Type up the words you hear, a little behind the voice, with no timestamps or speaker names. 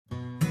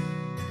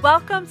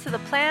Welcome to the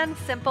Plan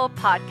Simple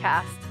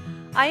podcast.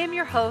 I am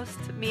your host,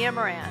 Mia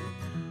Moran.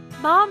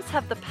 Moms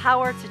have the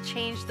power to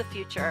change the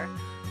future,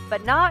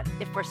 but not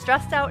if we're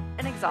stressed out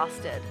and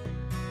exhausted.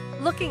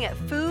 Looking at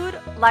food,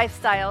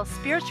 lifestyle,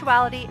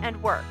 spirituality,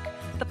 and work,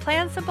 the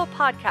Plan Simple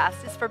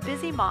podcast is for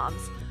busy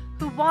moms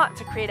who want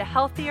to create a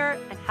healthier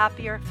and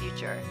happier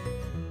future.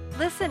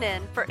 Listen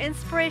in for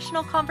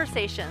inspirational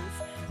conversations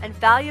and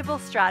valuable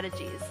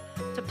strategies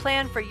to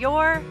plan for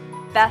your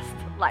best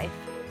life.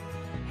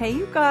 Hey,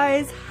 you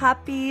guys,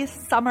 happy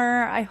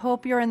summer. I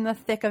hope you're in the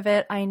thick of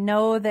it. I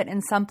know that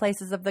in some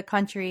places of the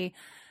country,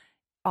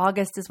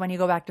 August is when you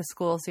go back to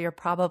school, so you're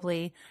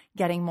probably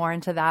getting more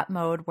into that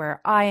mode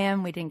where I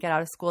am. We didn't get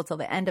out of school till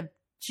the end of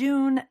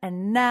June,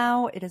 and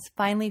now it is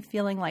finally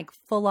feeling like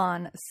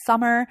full-on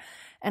summer.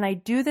 And I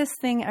do this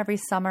thing every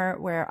summer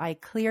where I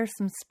clear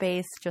some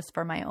space just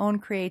for my own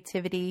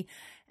creativity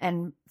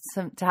and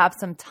to have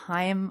some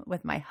time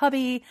with my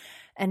hubby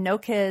and no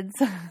kids.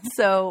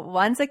 So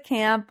one's at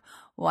camp,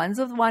 one's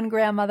with one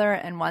grandmother,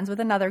 and one's with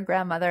another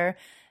grandmother.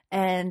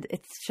 And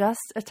it's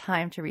just a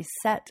time to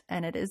reset,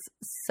 and it is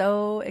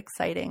so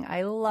exciting.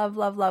 I love,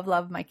 love, love,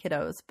 love my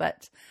kiddos,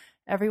 but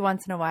every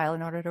once in a while,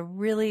 in order to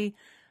really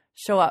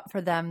show up for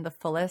them the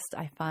fullest,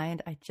 I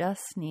find I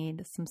just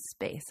need some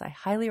space. I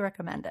highly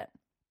recommend it.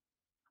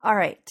 All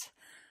right.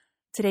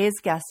 Today's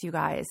guest, you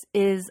guys,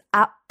 is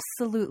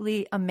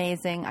absolutely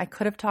amazing. I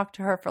could have talked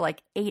to her for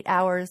like 8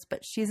 hours,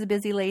 but she's a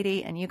busy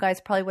lady, and you guys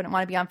probably wouldn't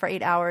want to be on for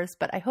 8 hours,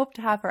 but I hope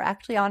to have her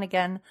actually on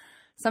again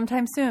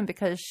sometime soon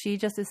because she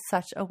just is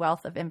such a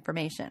wealth of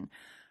information.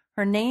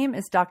 Her name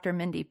is Dr.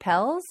 Mindy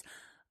Pelz,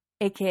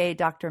 aka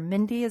Dr.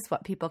 Mindy is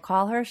what people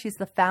call her. She's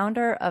the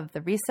founder of The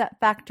Reset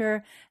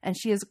Factor, and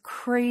she is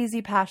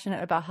crazy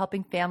passionate about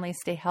helping families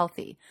stay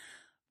healthy.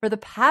 For the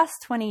past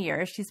 20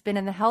 years, she's been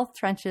in the health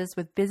trenches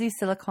with busy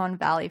Silicon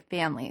Valley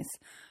families.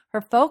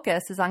 Her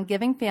focus is on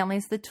giving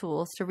families the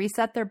tools to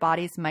reset their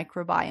body's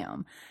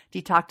microbiome,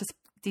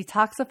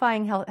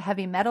 detoxifying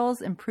heavy metals,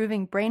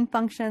 improving brain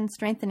function,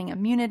 strengthening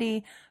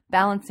immunity,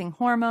 balancing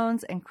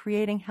hormones, and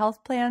creating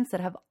health plans that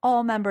have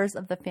all members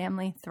of the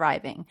family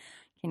thriving.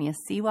 Can you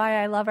see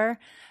why I love her?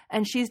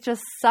 And she's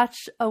just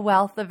such a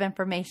wealth of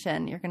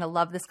information. You're going to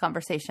love this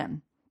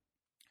conversation.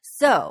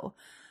 So,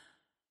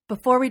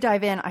 before we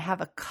dive in, I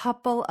have a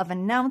couple of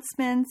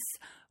announcements.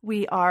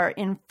 We are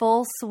in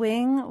full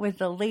swing with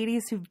the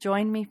ladies who've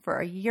joined me for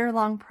a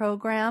year-long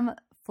program,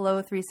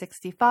 Flow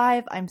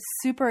 365. I'm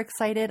super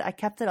excited. I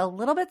kept it a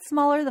little bit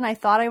smaller than I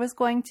thought I was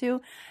going to,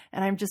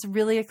 and I'm just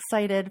really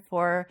excited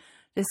for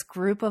this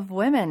group of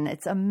women.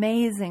 It's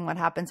amazing what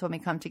happens when we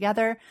come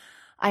together.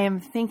 I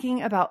am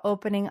thinking about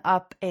opening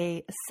up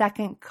a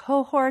second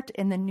cohort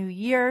in the new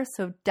year,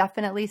 so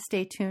definitely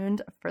stay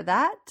tuned for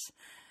that.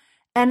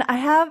 And I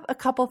have a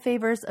couple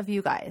favors of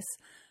you guys,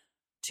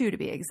 2 to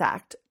be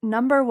exact.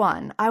 Number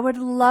 1, I would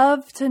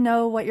love to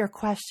know what your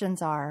questions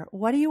are.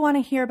 What do you want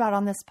to hear about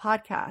on this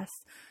podcast?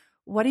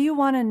 What do you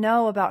want to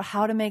know about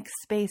how to make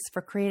space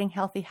for creating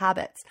healthy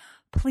habits?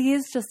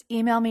 Please just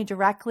email me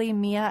directly,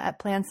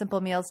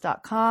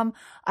 mia@plansimplemeals.com.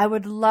 I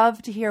would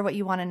love to hear what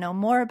you want to know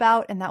more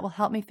about, and that will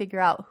help me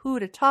figure out who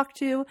to talk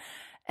to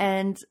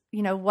and,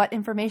 what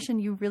information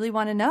you really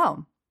want to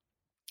know.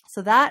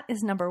 So that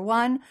is number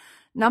 1.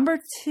 Number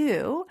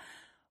 2,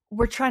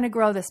 we're trying to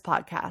grow this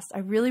podcast. I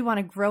really want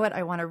to grow it.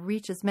 I want to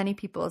reach as many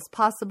people as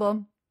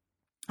possible.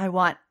 I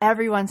want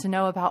everyone to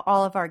know about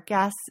all of our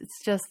guests.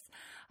 It's just,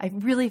 I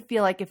really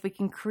feel like if we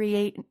can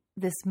create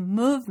this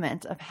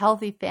movement of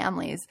healthy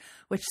families,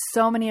 which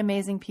so many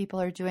amazing people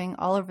are doing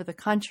all over the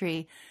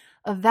country,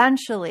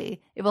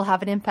 eventually it will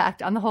have an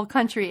impact on the whole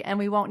country and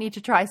we won't need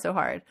to try so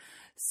hard.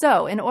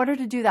 So in order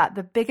to do that,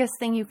 the biggest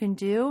thing you can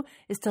do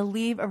is to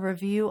leave a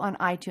review on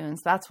iTunes.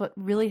 That's what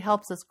really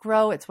helps us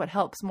grow. It's what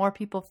helps more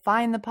people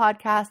find the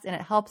podcast, and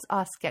it helps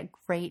us get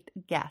great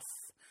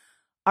guests.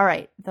 All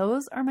right,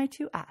 those are my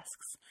 2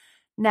 asks.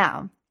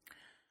 Now,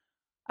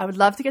 I would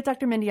love to get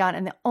Dr. Mindy on,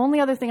 and the only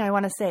other thing I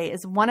want to say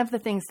is one of the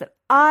things that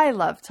I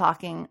love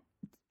talking,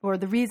 or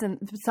the reason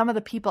some of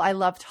the people I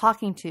love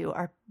talking to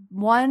are,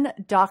 1,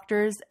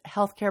 doctors,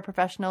 healthcare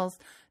professionals,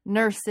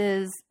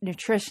 nurses,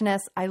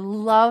 nutritionists. I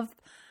love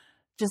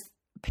just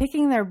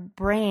picking their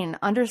brain,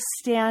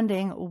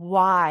 understanding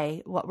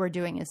why what we're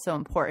doing is so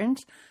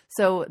important.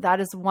 So that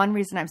is one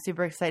reason I'm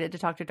super excited to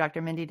talk to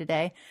Dr. Mindy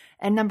today.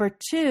 And number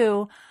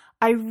 2,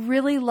 I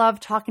really love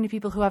talking to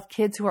people who have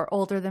kids who are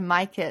older than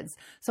my kids.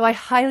 So I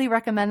highly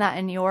recommend that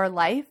in your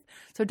life.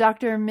 So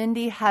Dr.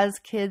 Mindy has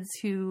kids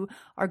who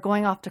are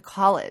going off to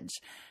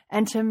college.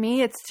 And to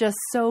me, it's just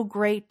so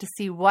great to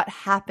see what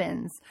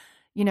happens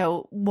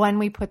when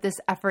we put this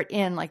effort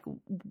in, like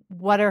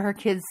what are her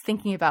kids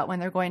thinking about when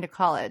they're going to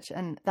college?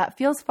 And that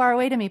feels far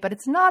away to me, but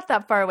it's not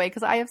that far away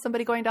because I have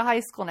somebody going to high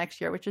school next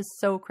year, which is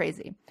so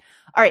crazy.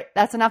 All right,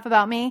 that's enough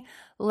about me.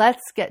 Let's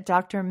get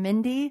Dr.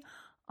 Mindy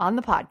on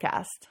the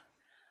podcast.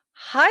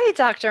 Hi,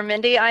 Dr.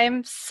 Mindy. I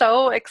am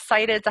so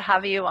excited to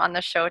have you on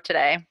the show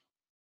today.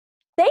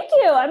 Thank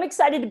you. I'm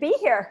excited to be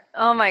here.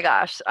 Oh my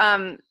gosh.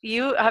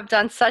 You have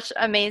done such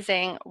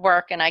amazing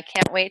work, and I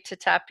can't wait to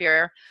tap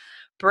your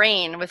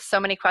brain with so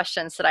many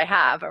questions that I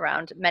have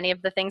around many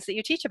of the things that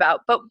you teach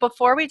about. But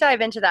before we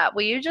dive into that,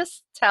 will you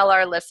just tell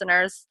our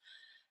listeners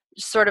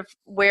sort of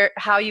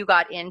how you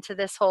got into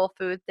this whole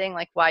food thing,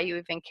 like why you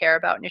even care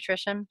about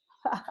nutrition?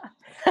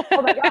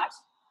 Oh my gosh.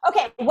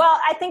 Okay. Well,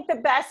 I think the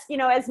best,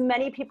 as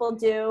many people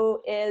do,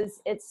 is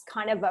it's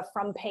kind of a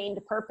from pain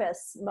to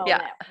purpose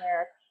moment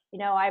where,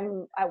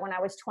 when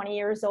I was 20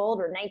 years old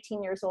or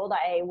 19 years old,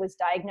 I was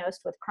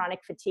diagnosed with chronic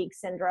fatigue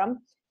syndrome.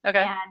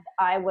 Okay. And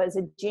I was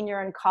a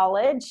junior in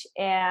college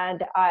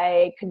and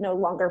I could no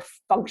longer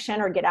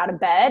function or get out of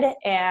bed.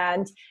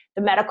 And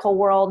the medical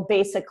world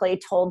basically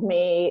told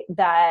me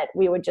that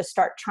we would just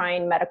start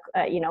trying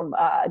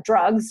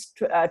drugs,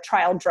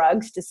 trial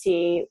drugs to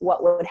see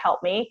what would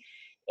help me.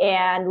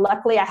 And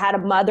luckily I had a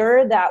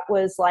mother that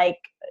was like,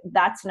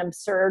 that's an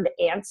absurd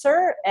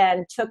answer,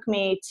 and took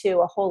me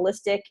to a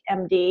holistic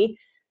MD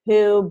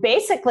who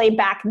basically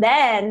back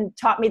then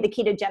taught me the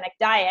ketogenic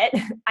diet.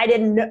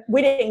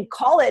 We didn't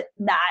call it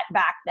that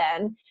back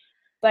then,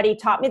 but he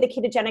taught me the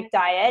ketogenic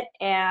diet,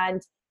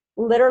 and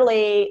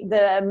literally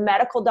the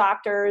medical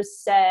doctors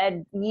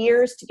said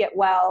years to get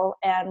well,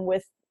 and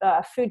with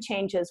food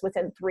changes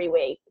within 3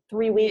 weeks,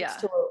 3 weeks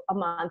to a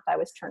month, I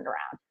was turned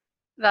around.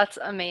 That's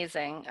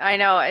amazing. I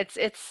know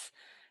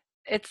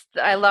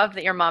I love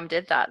that your mom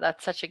did that.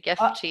 That's such a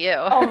gift to you.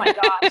 Oh my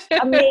gosh.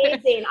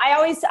 Amazing. I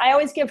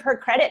always give her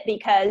credit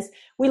because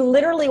we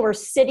literally were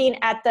sitting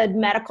at the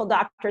medical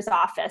doctor's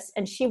office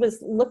and she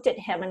looked at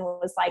him and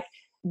was like,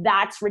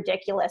 that's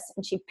ridiculous.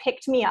 And she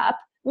picked me up.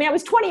 I mean, I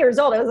was 20 years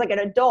old. I was like an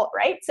adult,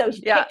 right? So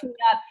she picked me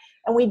up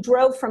and we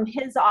drove from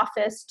his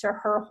office to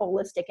her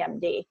holistic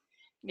MD.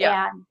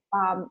 Yeah.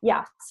 And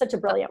such a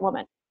brilliant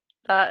woman.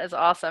 That is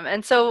awesome.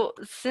 And so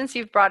since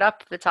you've brought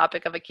up the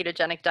topic of a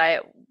ketogenic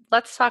diet,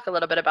 let's talk a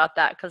little bit about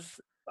that,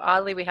 because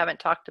oddly we haven't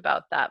talked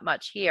about that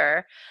much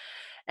here.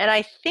 And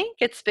I think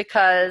it's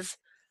because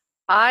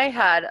I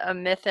had a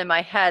myth in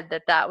my head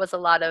that was a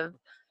lot of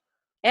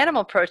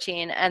animal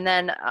protein. And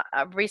then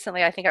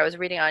recently I think I was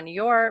reading on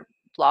your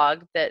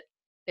blog that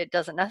it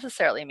doesn't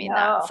necessarily mean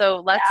that.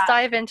 So let's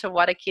dive into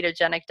what a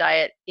ketogenic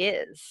diet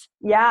is.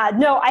 Yeah,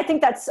 no, I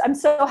think I'm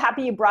so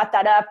happy you brought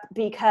that up,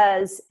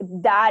 because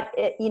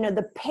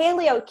the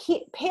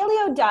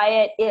paleo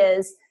diet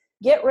is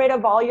get rid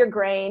of all your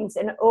grains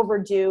and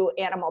overdo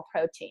animal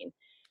protein.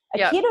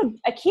 A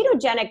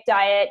ketogenic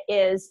diet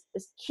is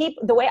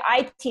the way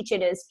I teach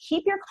it is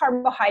keep your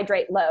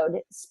carbohydrate load,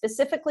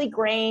 specifically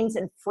grains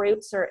and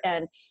fruits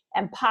and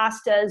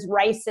pastas,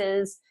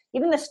 rices,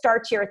 even the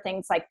starchier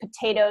things like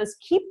potatoes,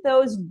 keep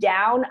those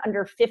down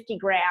under 50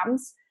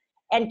 grams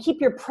and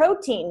keep your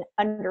protein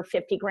under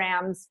 50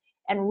 grams.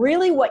 And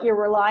really what you're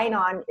relying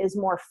on is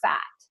more fat.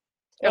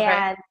 Okay.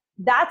 And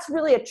that's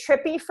really a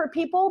trippy for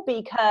people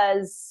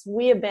because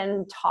we have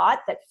been taught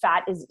that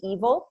fat is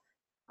evil.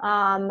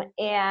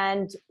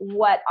 And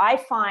what I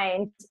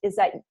find is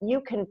that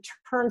you can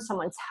turn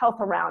someone's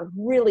health around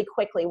really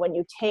quickly when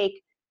you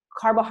take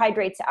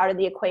carbohydrates out of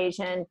the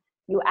equation,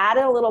 you add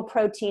a little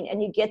protein,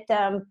 and you get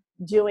them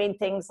doing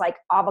things like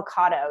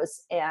avocados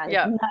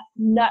and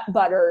nut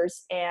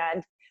butters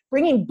and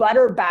bringing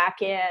butter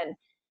back in.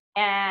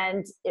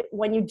 And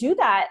when you do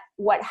that,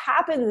 what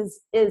happens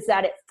is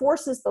that it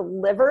forces the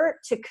liver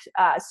to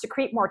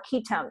secrete more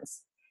ketones.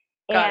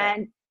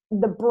 And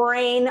the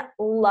brain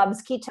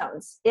loves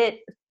ketones. It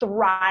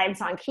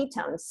thrives on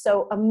ketones.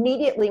 So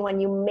immediately when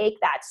you make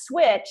that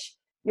switch,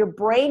 your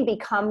brain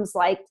becomes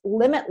like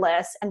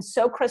limitless and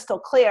so crystal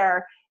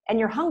clear, and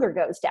your hunger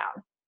goes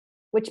down,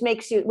 which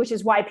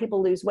is why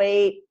people lose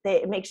weight.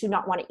 It makes you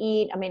not want to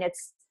eat. I mean,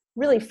 it's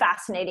really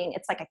fascinating.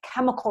 It's like a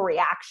chemical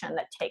reaction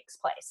that takes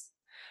place.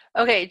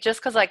 Okay, just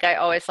because I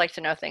always like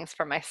to know things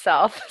for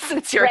myself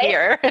since you're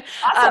here.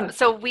 Awesome.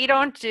 So we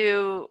don't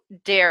do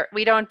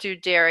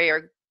dairy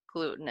or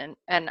gluten,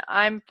 and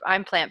I'm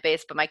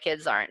plant-based, but my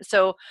kids aren't.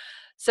 So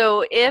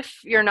if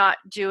you're not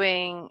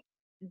doing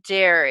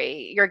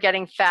dairy, you're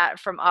getting fat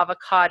from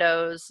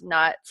avocados,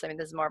 nuts. I mean,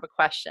 this is more of a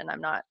question.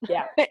 I'm not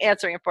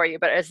answering it for you,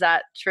 but is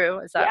that true?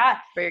 Is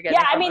that where you're getting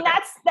it from? I mean,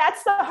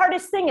 that's the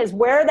hardest thing is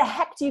where the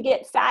heck do you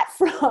get fat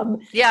from?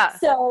 Yeah.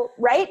 So,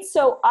 right.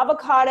 So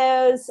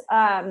avocados,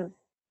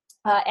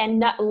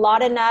 and a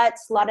lot of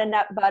nuts, a lot of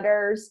nut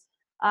butters.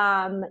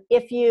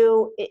 If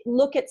you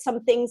look at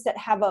some things that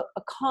have a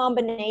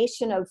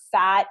combination of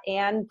fat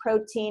and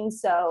protein,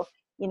 so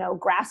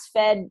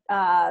grass-fed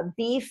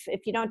beef.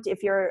 If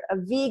you're a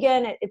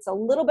vegan, it's a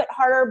little bit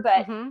harder,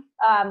 but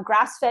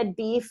grass-fed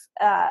beef,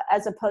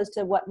 as opposed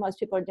to what most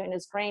people are doing,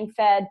 is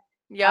grain-fed.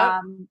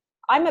 Yeah.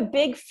 I'm a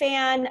big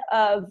fan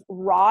of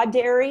raw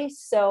dairy,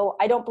 so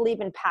I don't believe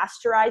in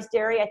pasteurized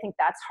dairy. I think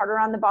that's harder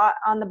on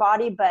the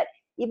body, but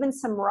even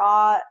some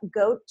raw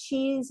goat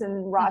cheese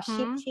and raw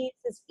sheep cheese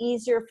is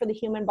easier for the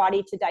human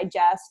body to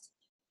digest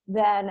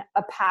than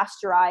a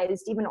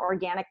pasteurized, even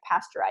organic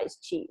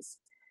pasteurized cheese.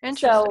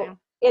 Interesting. So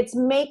it's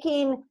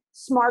making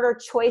smarter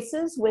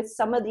choices with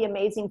some of the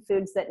amazing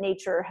foods that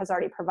nature has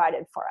already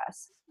provided for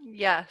us.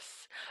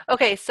 Yes.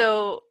 Okay,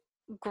 so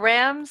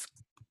grams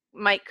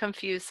might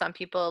confuse some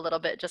people a little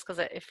bit just because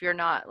if you're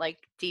not like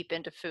deep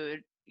into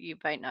food, you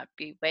might not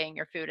be weighing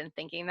your food and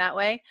thinking that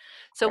way.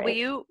 So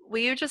Right. will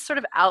you just sort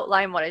of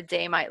outline what a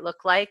day might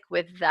look like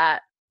with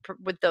that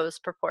with those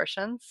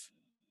proportions?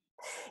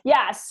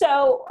 Yeah.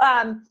 So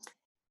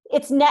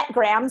it's net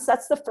grams.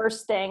 That's the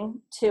first thing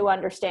to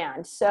understand.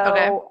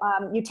 Okay. So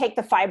you take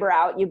the fiber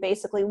out. You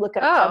basically look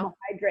at a Oh,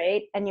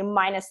 carbohydrate and you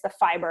minus the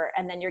fiber,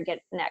 and then you get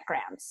net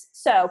grams.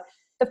 So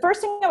the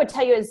first thing I would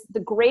tell you is the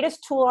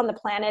greatest tool on the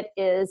planet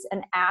is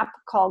an app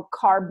called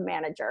Carb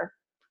Manager.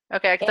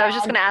 okay. Because I was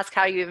just And going to ask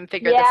how you even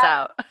figured this yeah,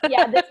 out.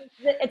 yeah,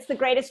 it's the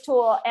greatest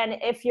tool. And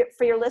if you're,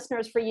 for your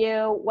listeners, for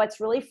you,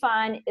 what's really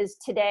fun is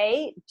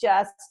today,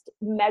 just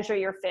measure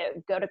your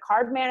food. Go to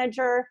Carb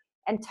Manager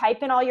and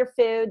type in all your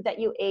food that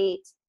you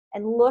ate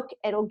and look,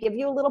 it'll give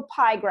you a little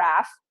pie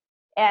graph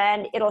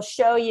and it'll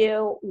show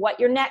you what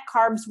your net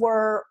carbs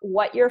were,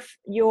 what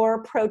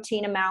your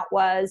protein amount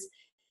was,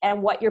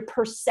 and what your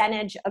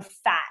percentage of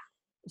fat.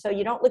 So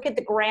you don't look at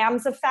the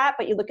grams of fat,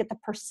 but you look at the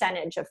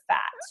percentage of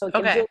fat. So it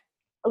gives Okay. you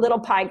a little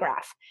pie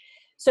graph.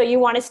 So you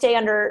want to stay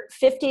under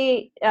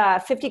 50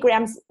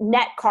 grams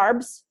net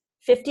carbs,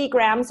 50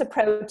 grams of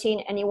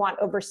protein, and you want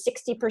over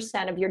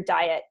 60% of your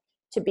diet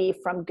to be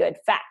from good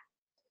fat.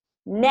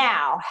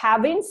 Now,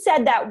 having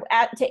said that,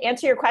 to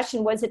answer your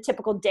question, what does a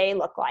typical day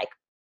look like?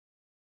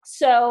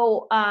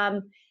 So,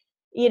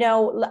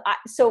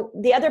 so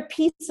the other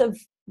piece of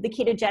the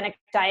ketogenic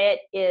diet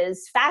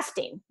is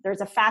fasting.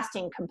 There's a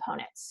fasting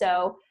component.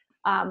 So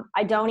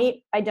I don't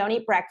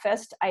eat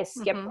breakfast. I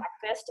skip Hmm.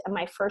 breakfast, and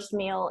my first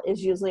meal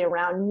is usually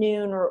around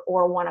noon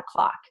or 1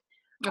 o'clock.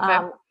 Okay.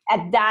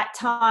 At that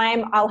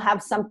time, I'll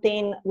have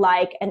something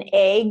like an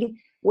egg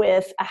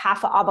with a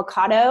half of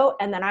avocado,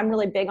 and then I'm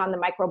really big on the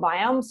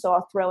microbiome, so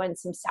I'll throw in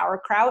some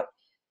sauerkraut,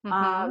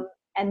 Hmm.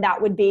 and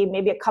that would be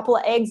maybe a couple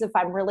of eggs if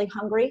I'm really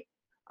hungry.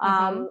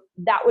 Hmm.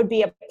 That would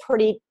be a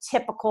pretty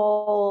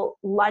typical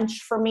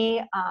lunch for me.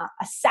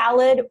 A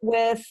salad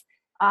with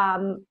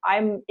I'm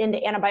into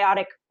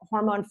antibiotic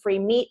hormone-free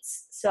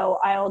meats, so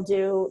I'll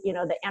do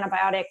the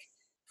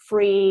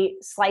antibiotic-free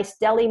sliced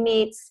deli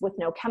meats with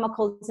no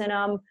chemicals in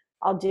them.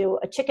 I'll do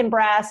a chicken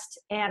breast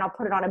and I'll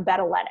put it on a bed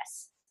of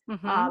lettuce.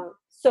 Hmm.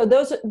 So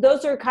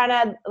those are kind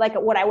of like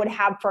what I would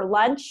have for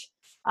lunch.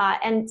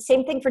 And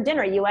same thing for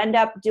dinner. You end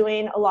up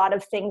doing a lot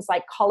of things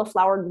like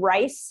cauliflower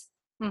rice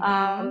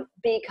Hmm.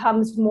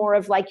 becomes more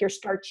of like your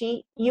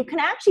starchy. You can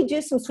actually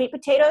do some sweet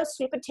potatoes.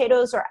 Sweet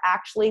potatoes are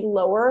actually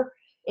lower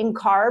in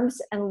carbs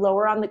and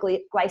lower on the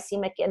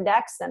glycemic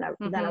index than a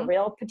Hmm.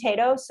 real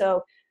potato.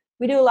 So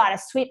we do a lot of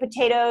sweet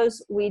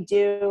potatoes. We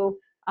do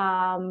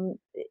um,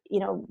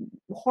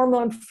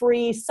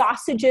 hormone-free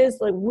sausages,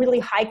 like really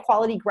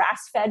high-quality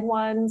grass-fed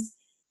ones.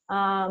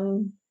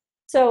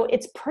 So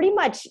it's pretty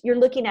much you're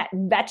looking at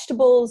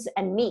vegetables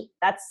and meat.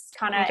 That's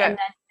kind of Okay.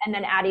 and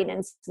then adding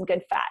in some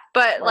good fat.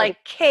 But Or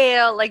like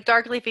kale, like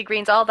dark leafy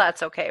greens, all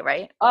that's okay,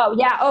 right? oh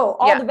yeah, all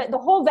Yeah. the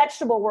whole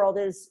vegetable world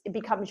it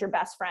becomes your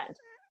best friend.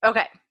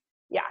 Okay.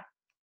 Yeah.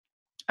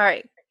 All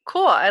right.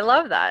 Cool. I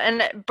love that.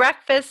 And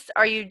breakfast,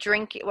 are you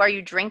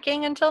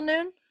drinking until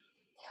noon?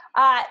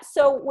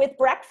 So with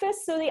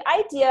breakfast, so the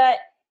idea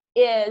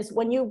is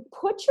when you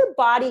put your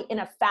body in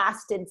a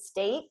fasted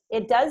state,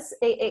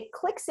 it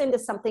clicks into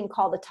something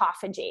called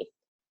autophagy.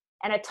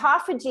 And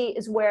autophagy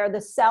is where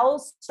the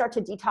cells start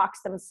to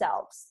detox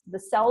themselves. The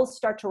cells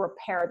start to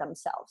repair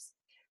themselves.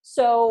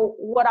 So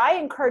what I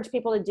encourage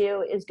people to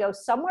do is go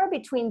somewhere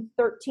between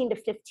 13 to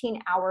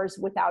 15 hours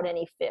without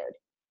any food.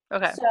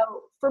 Okay.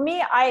 So for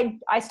me,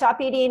 I stop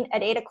eating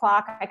at 8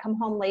 o'clock. I come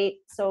home late,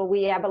 so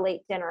we have a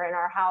late dinner in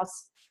our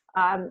house.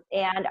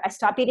 And I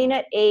stop eating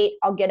at 8.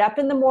 I'll get up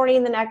in the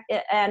morning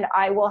and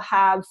I will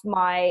have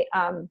my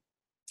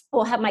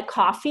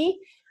coffee.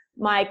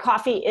 My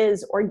coffee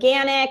is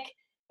organic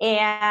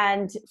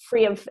and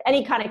free of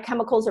any kind of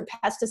chemicals or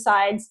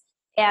pesticides.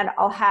 And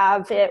I'll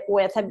have it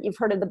with, you've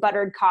heard of the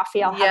buttered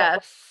coffee. I'll have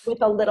it Yes.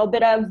 with a little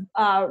bit of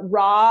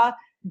raw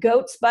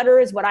goat's butter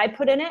is what I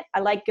put in it. I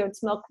like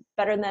goat's milk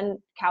better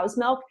than cow's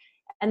milk.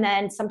 And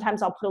then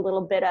sometimes I'll put a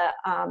little bit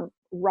of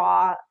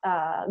raw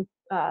uh,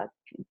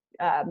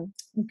 um,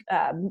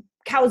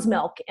 cow's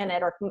milk in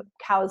it or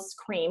cow's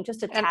cream,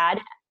 just a And tad.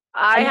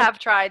 I And then, have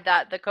tried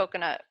that, the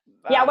coconut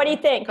yeah, what do you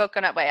think?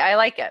 coconut way. I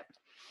like it.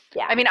 I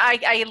Yeah, mean,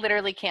 I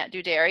literally can't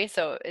do dairy,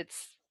 so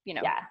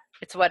yeah,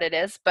 it's what it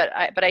is, but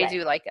I right.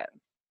 do like it.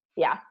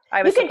 Yeah. I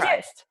You was could do,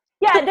 surprised.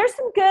 yeah,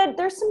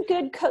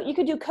 you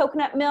could do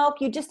coconut milk.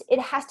 It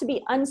has to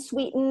be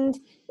unsweetened.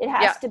 It Yeah.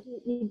 has to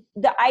be,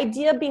 the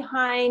idea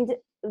behind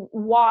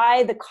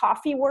why the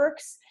coffee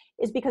works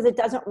is because it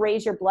doesn't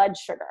raise your blood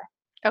sugar.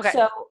 Okay.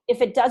 So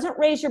if it doesn't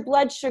raise your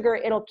blood sugar,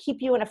 it'll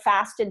keep you in a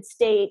fasted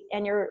state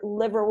and your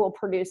liver will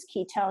produce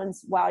ketones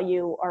while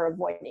you are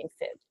avoiding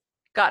food.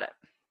 Got it.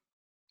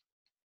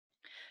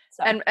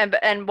 So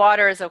And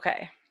water is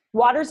okay.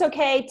 water's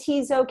okay,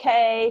 tea's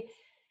okay.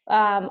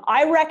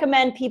 I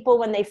recommend people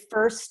when they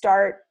first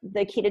start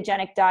the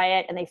ketogenic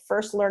diet and they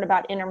first learn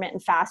about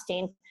intermittent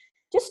fasting,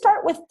 just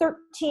start with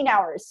 13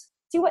 hours.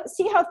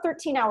 See how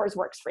 13 hours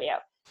works for you.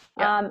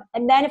 Yeah.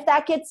 And then if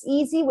that gets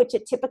easy, which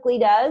it typically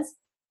does,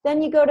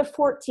 then you go to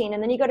 14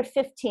 and then you go to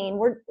 15.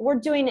 We're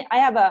doing, I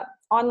have a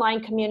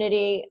online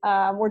community.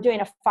 We're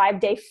doing a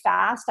 5-day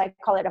fast. I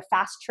call it a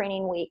fast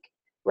training week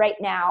right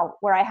now,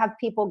 where I have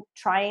people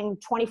trying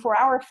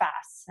 24-hour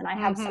fasts. And I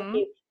have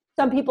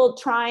some people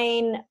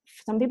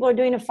are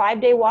doing a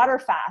 5-day water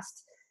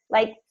fast.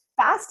 Like,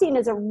 fasting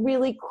is a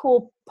really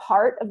cool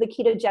part of the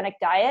ketogenic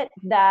diet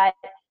that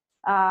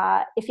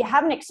if you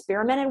haven't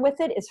experimented with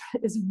it,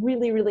 is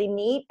really, really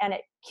neat. And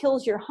it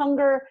kills your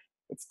hunger.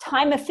 It's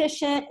time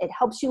efficient. It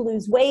helps you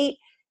lose weight.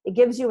 It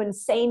gives you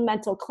insane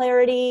mental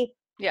clarity.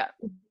 Yeah.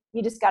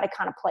 You just got to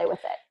kind of play with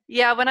it.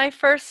 Yeah, when I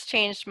first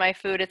changed my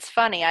food, it's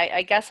funny.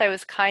 I guess I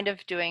was kind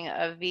of doing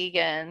a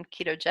vegan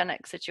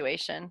ketogenic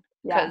situation,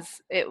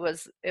 because I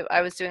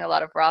was doing a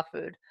lot of raw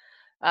food,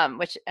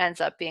 which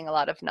ends up being a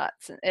lot of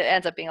nuts. It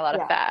ends up being a lot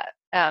of fat,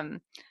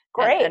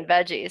 Great. and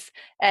veggies.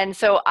 And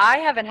so I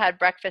haven't had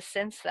breakfast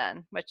since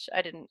then, which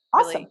I didn't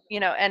Awesome.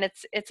 really, and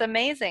it's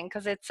amazing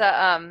because it's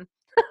a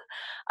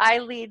I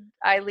lead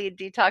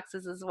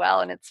detoxes as well,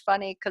 and it's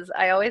funny because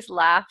I always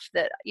laugh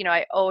that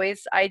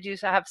I do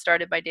have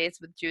started my days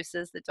with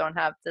juices that don't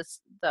have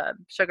the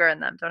sugar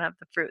in them, don't have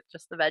the fruit,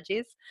 just the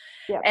veggies.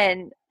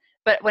 Yeah.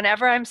 But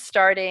whenever I'm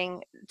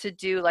starting to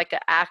do like an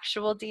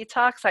actual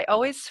detox, I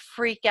always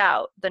freak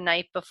out the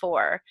night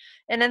before,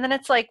 and then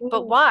it's like,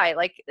 but why?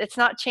 Like, it's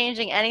not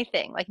changing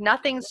anything. Like,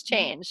 nothing's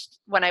changed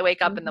when I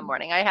wake up in the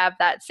morning. I have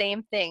that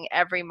same thing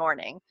every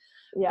morning.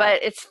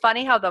 But it's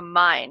funny how the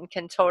mind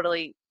can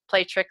totally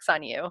play tricks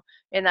on you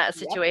in that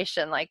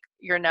situation. Like,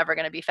 you're never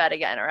going to be fed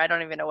again, or I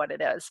don't even know what it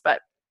is,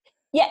 but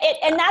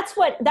and that's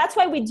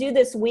why we do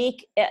this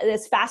week,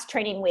 this fast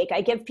training week.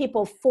 I give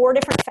people 4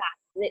 different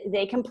fasts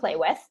they can play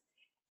with.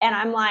 And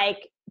I'm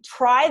like,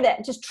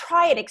 just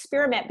try it,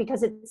 experiment,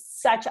 because it's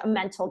such a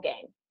mental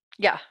game.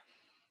 Yeah.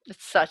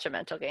 It's such a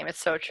mental game. It's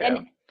so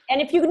true. And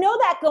if you know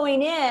that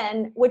going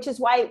in, which is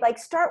why, like,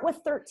 start with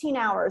 13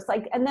 hours,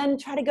 like, and then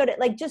try to go to,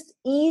 like, just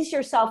ease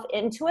yourself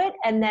into it.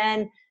 And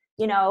then,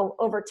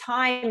 over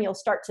time, you'll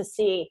start to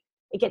see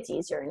it gets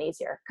easier and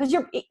easier, because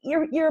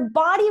your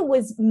body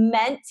was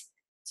meant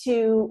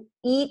to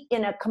eat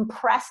in a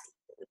compressed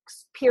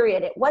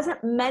period. It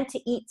wasn't meant to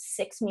eat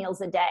 6 meals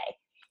a day.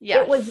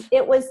 Yes.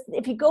 It was,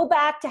 if you go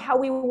back to how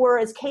we were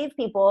as cave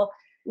people,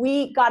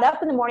 we got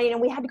up in the morning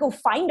and we had to go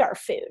find our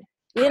food.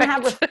 We didn't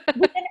have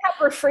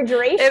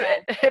refrigeration.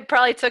 It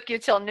probably took you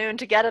till noon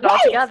to get it all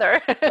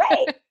together.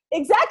 Right.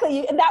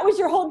 Exactly. And that was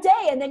your whole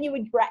day. And then you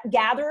would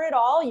gather it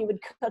all, you would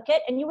cook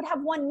it, and you would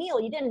have one meal.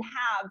 You didn't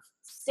have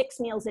 6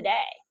 meals a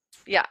day.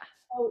 Yeah.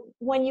 So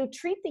when you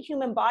treat the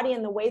human body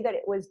in the way that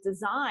it was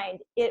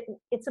designed,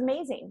 it's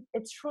amazing.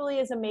 It truly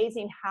is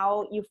amazing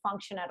how you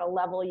function at a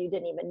level you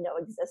didn't even know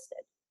existed.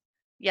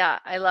 Yeah,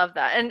 I love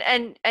that.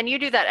 And you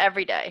do that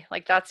every day.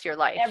 Like, that's your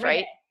life,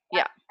 right?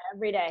 Yeah.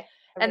 Every day.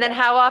 And then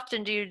how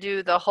often do you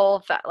do the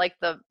whole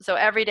so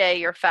every day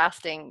you're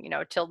fasting,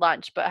 till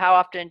lunch, but how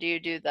often do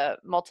you do the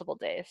multiple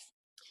days?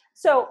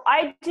 So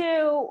I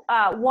do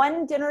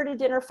 1 dinner to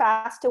dinner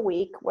fast a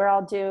week, where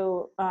I'll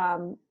do,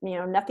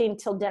 nothing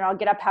till dinner. I'll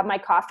get up, have my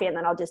coffee, and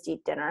then I'll just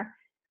eat dinner.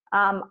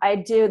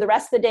 I do the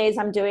rest of the days,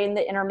 I'm doing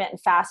the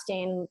intermittent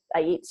fasting.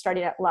 I eat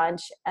starting at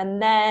lunch.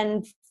 And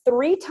then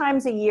 3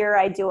 times a year,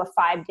 I do a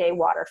 5-day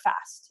water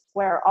fast,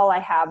 where all I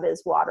have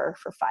is water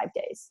for 5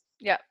 days.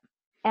 Yeah.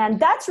 And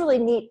that's really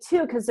neat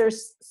too, because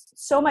there's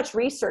so much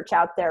research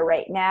out there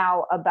right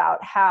now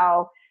about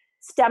how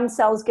stem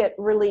cells get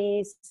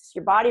released,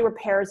 your body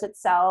repairs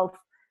itself.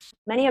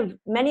 Many of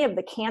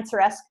the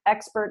cancer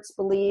experts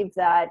believe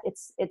that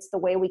it's the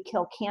way we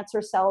kill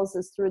cancer cells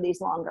is through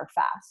these longer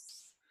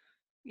fasts.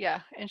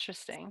 Yeah,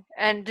 interesting.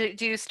 And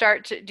do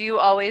you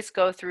always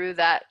go through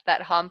that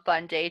hump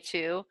on day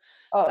 2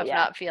 of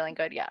not feeling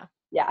good? Yeah.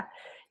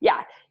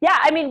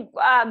 I mean,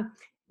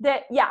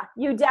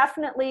 you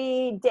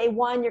definitely, day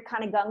 1, you're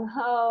kind of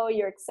gung-ho,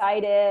 you're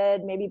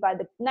excited. Maybe by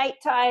the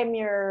nighttime,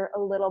 you're a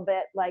little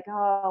bit like,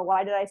 oh,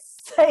 why did I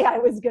say I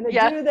was going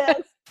to do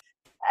this?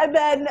 And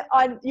then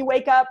you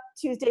wake up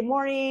Tuesday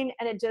morning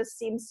and it just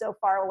seems so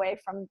far away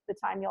from the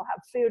time you'll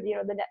have food,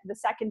 the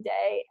second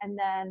day. And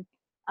then,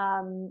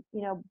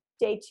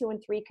 day 2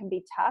 and 3 can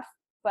be tough,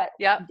 but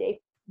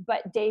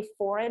day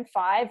 4 and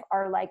 5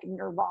 are like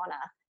nirvana.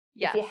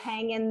 Yes. If you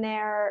hang in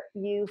there,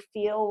 you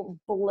feel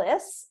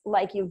bliss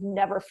like you've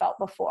never felt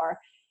before.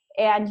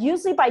 And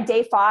usually by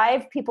day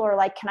 5, people are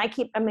like,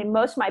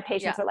 most of my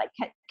patients are like,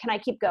 can I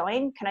keep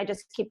going? Can I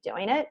just keep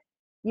doing it?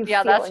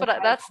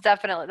 That's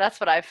definitely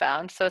what I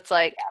found. So it's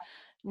like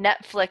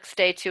Netflix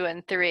day 2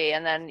 and 3,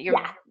 and then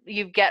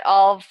you get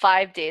all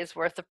 5 days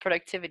worth of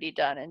productivity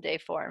done in day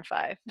 4 and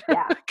 5.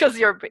 Yeah. Because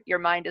your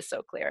mind is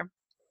so clear.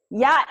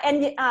 Yeah.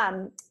 And,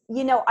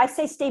 I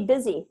say stay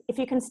busy. If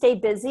you can stay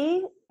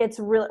busy, it's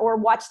really, or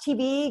watch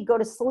TV, go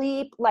to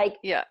sleep. Like,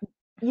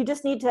 you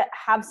just need to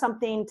have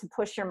something to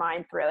push your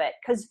mind through it.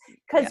 Cause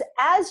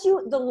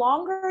the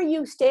longer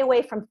you stay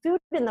away from food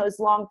in those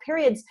long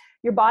periods,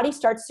 your body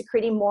starts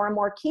secreting more and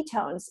more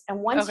ketones. And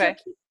once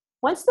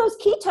those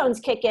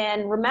ketones kick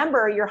in,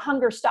 remember, your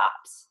hunger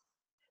stops.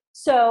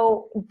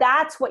 So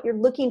that's what you're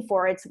looking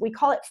for. We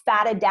call it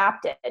fat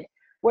adapted,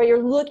 where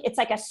it's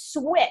like a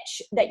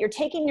switch that you're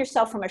taking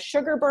yourself from a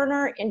sugar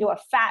burner into a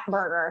fat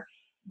burner.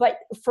 But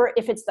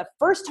if it's the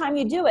first time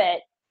you do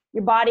it,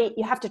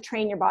 you have to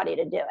train your body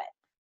to do it.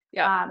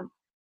 Yeah.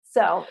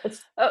 So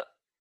it's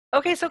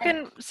okay.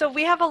 So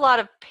we have a lot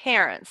of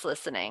parents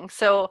listening.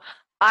 So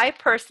I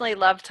personally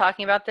love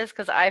talking about this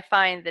because I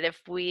find that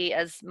if we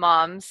as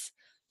moms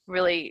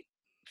really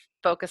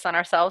focus on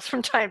ourselves from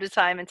time to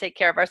time and take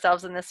care of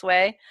ourselves in this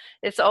way,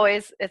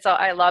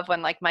 I love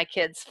when like my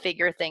kids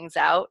figure things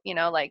out,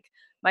 like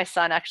my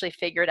son actually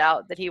figured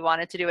out that he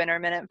wanted to do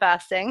intermittent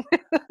fasting.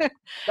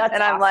 That's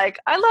and I'm awesome. like,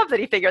 I love that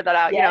he figured that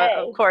out. Yay.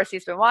 Of course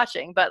he's been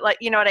watching, but like,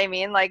 you know what I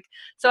mean? Like,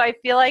 so I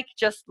feel like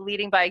just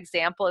leading by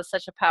example is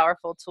such a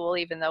powerful tool,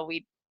 even though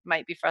we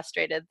might be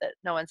frustrated that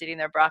no one's eating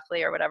their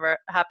broccoli or whatever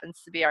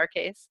happens to be our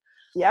case.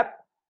 Yep.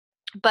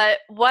 But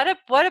what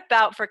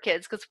about for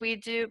kids?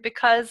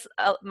 Because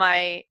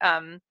my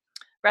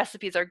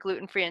recipes are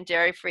gluten-free and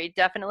dairy-free,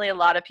 definitely a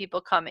lot of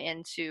people come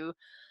into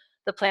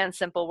the Plan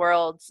Simple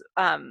world,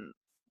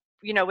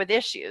 with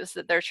issues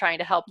that they're trying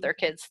to help their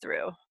kids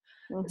through.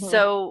 Mm-hmm.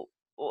 So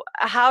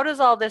how does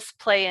all this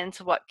play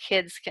into what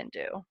kids can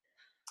do?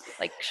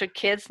 Like, should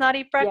kids not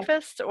eat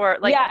breakfast? Yeah. Or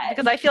like,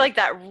 because I feel like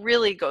that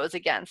really goes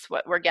against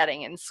what we're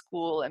getting in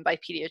school and by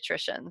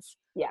pediatricians.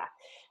 Yeah.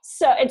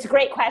 So it's a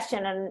great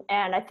question.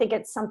 And I think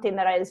it's something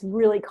that is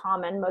really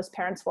common. Most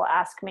parents will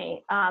ask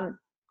me.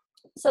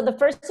 So the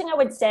first thing I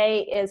would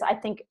say is I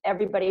think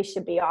everybody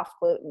should be off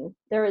gluten.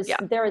 There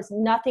is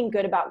nothing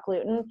good about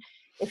gluten.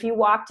 If you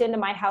walked into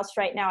my house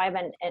right now,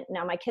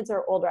 now my kids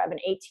are older. I have an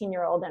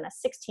 18-year-old and a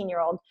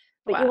 16-year-old,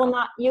 but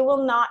wow. you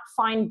will not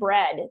find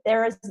bread.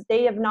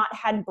 They have not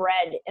had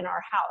bread in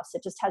our house.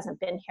 It just hasn't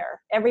been here.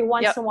 Every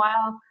once in a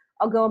while,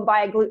 I'll go and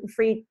buy a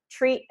gluten-free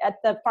treat at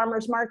the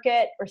farmer's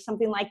market or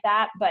something like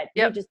that. But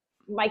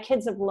my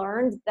kids have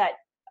learned that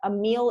a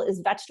meal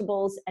is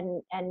vegetables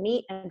and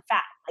meat and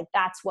fat. Like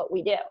that's what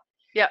we do.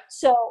 Yeah.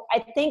 So I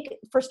think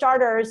for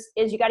starters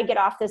is you got to get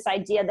off this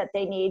idea that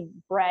they need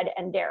bread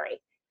and dairy.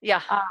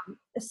 Yeah.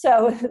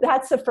 So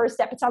that's the first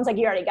step. It sounds like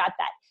you already got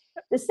that.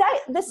 The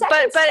second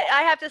but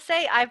I have to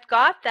say I've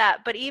got that,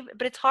 but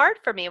it's hard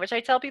for me, which I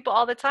tell people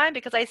all the time,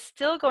 because I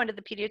still go into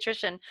the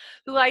pediatrician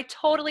who I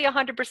totally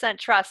 100%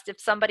 trust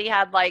if somebody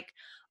had like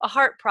a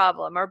heart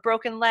problem or a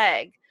broken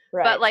leg.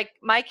 Right. But like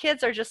my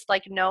kids are just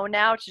like, no,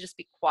 now to just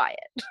be quiet.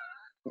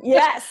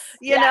 Yes.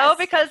 you know,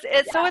 because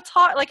so it's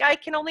hard. Like I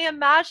can only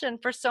imagine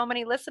for so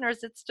many listeners,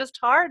 it's just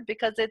hard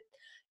because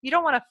you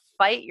don't want to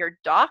fight your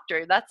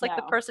doctor. That's like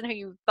the person who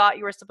you thought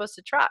you were supposed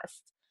to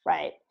trust.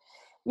 Right.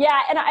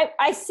 Yeah. And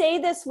I say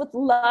this with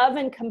love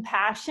and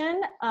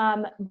compassion,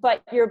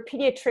 but your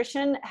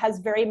pediatrician has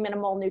very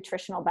minimal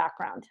nutritional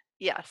background.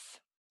 Yes.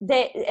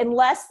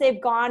 Unless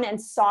they've gone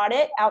and sought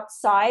it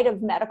outside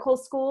of medical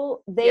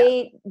school,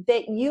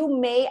 that you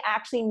may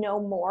actually know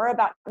more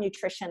about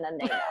nutrition than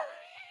they know.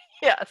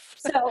 Yes.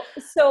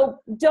 So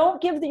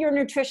don't give your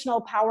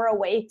nutritional power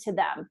away to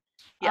them.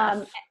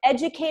 Yes.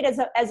 Educate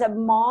as a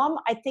mom.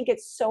 I think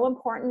it's so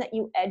important that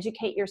you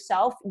educate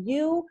yourself.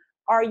 You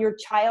are your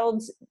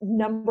child's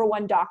number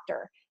one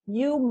doctor.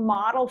 You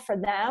model for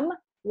them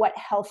what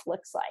health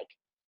looks like.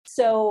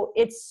 So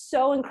it's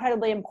so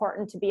incredibly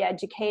important to be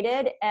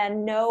educated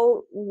and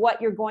know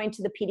what you're going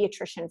to the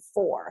pediatrician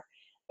for.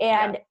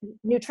 And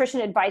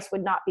nutrition advice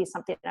would not be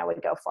something I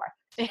would go for.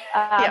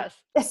 Yes.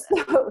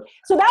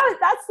 So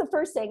that's the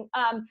first thing.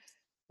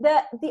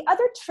 The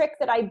other trick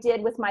that I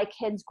did with my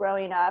kids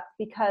growing up,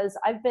 because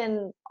I've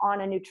been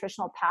on a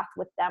nutritional path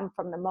with them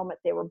from the moment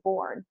they were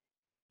born,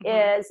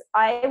 is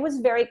I was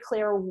very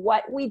clear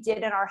what we did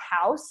in our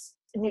house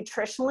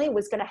nutritionally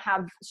was going to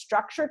have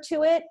structure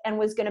to it and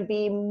was going to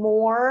be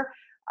more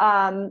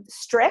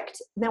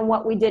strict than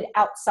what we did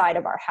outside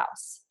of our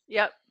house.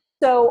 Yep.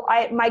 So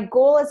my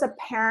goal as a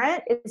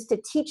parent is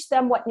to teach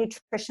them what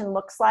nutrition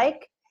looks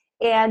like.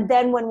 And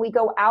then when we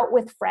go out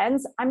with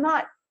friends, I'm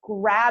not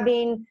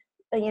grabbing,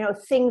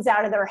 things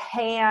out of their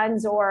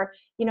hands or,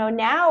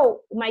 now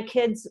my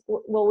kids,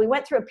 we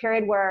went through a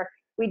period where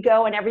we'd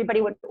go and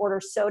everybody would order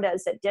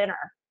sodas at dinner.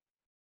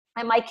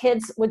 And my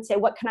kids would say,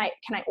 can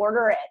I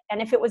order it? And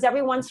if it was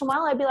every once in a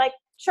while, I'd be like,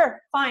 sure,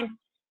 fine.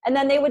 And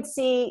then they would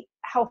see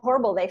how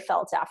horrible they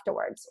felt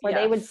afterwards, or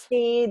they would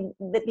see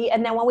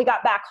and then when we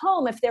got back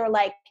home, if they were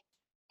like,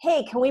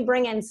 hey, can we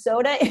bring in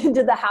soda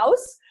into the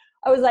house?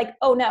 I was like,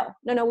 oh no,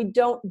 we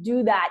don't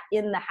do that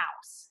in the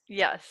house.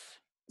 Yes.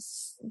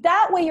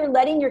 That way you're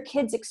letting your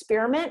kids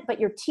experiment, but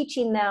you're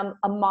teaching them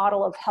a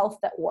model of health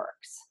that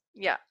works.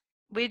 Yeah.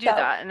 We do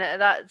that, and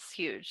that's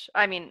huge.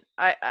 I mean,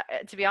 I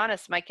to be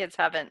honest, my kids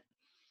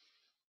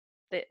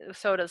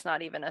soda's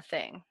not even a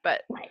thing,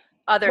 but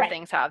other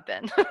things have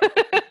been.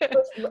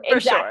 For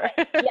sure.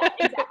 Yeah,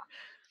 exactly.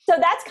 So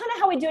that's kind of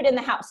how we do it in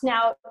the house.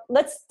 Now,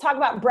 let's talk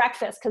about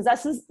breakfast, because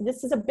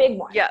this is a big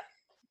one. Yeah.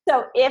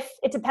 So if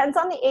it depends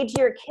on the age of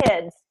your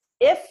kids,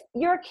 if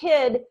your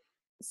kid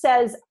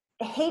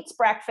hates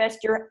breakfast,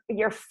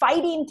 you're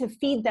fighting to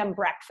feed them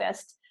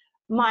breakfast,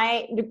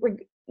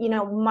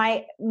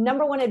 my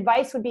number one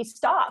advice would be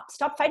stop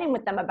fighting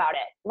with them about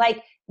it.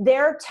 Like,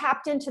 they're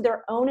tapped into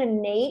their own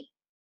innate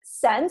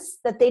sense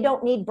that they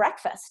don't need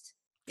breakfast.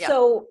 Yeah.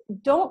 So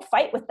don't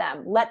fight with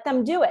them. Let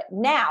them do it.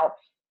 Now,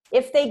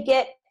 if they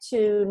get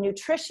to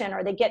nutrition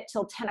or they get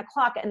till 10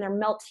 o'clock and they're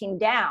melting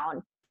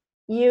down,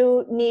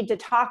 you need to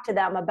talk to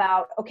them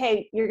about,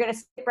 okay, you're going to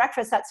skip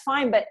breakfast. That's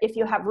fine. But if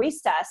you have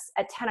recess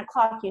at 10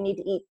 o'clock, you need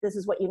to eat. This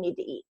is what you need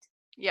to eat.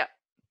 Yeah.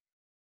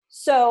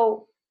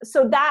 So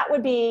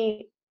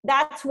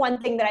that's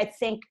one thing that I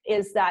think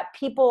is that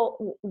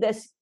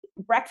this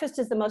breakfast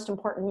is the most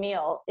important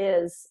meal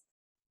is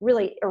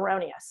really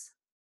erroneous.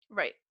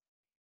 Right.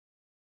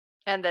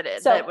 And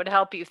that would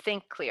help you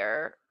think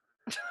clearer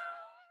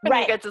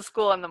when you get to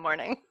school in the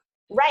morning.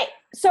 Right.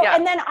 So,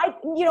 and then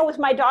with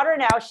my daughter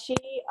now,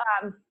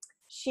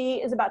 she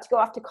is about to go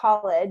off to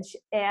college,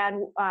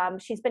 and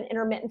she's been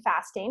intermittent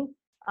fasting.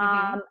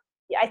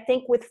 I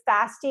think with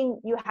fasting,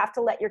 you have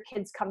to let your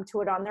kids come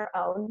to it on their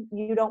own.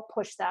 You don't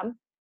push them.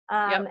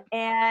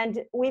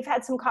 And we've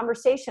had some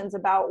conversations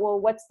about, well,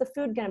 what's the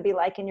food going to be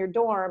like in your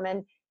dorm?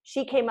 And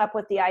she came up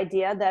with the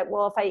idea that,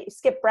 well, if I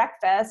skip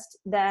breakfast,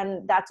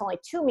 then that's only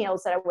 2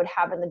 meals that I would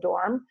have in the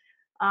dorm.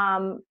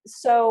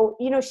 So,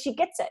 she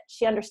gets it,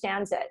 she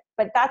understands it,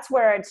 but that's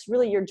where it's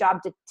really your job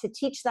to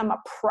teach them a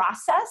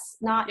process,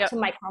 not to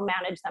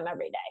micromanage them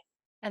every day.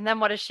 And then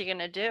what is she going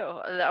to do?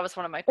 That was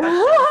one of my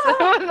questions.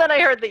 And then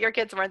I heard that your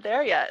kids weren't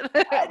there yet.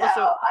 I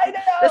know.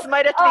 This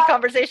might have to be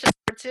conversation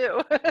number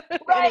 2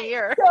 in a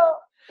year.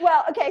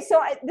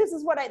 So, this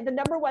is the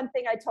number one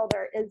thing I told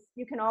her is,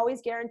 you can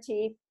always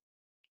guarantee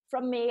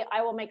from me,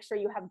 I will make sure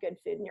you have good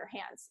food in your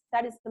hands.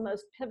 That is the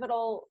most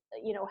pivotal,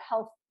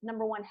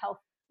 number one health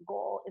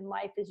goal in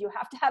life, is you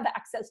have to have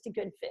access to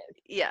good food.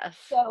 Yes.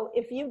 So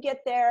if you get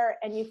there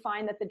and you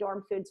find that the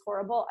dorm food's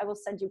horrible, I will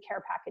send you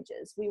care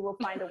packages. We will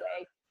find a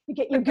way to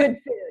get you good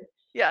food.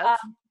 Yes.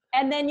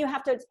 And then you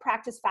have to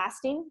practice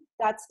fasting.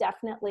 That's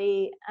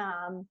definitely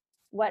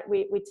what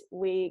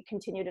we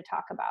continue to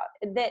talk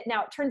about. That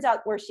now, it turns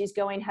out where she's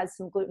going has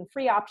some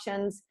gluten-free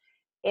options.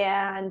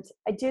 And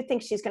I do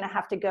think she's going to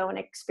have to go and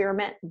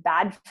experiment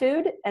bad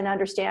food and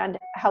understand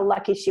how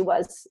lucky she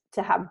was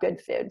to have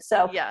good food.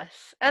 So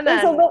yes. And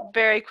then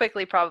very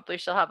quickly, probably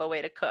she'll have a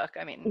way to cook.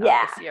 I mean,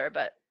 not this year,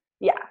 but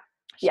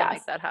she'll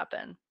make that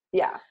happen.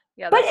 Yeah.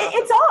 Yeah. But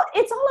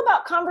it's all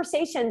about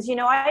conversations.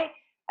 I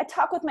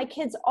talk with my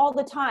kids all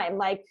the time.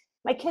 Like,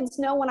 my kids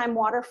know when I'm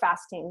water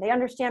fasting. They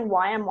understand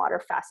why I'm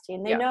water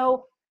fasting. They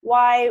know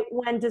why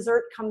when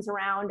dessert comes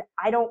around,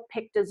 I don't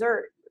pick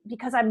dessert,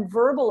 because I'm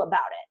verbal about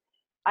it.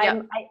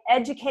 I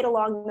educate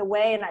along the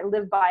way, and I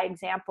live by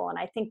example. And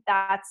I think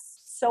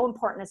that's so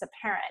important as a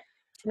parent,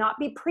 to not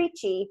be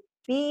preachy,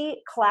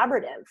 be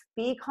collaborative,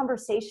 be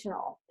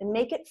conversational, and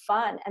make it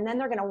fun. And then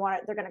they're going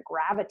to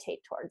gravitate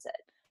towards it.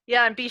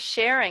 Yeah. And be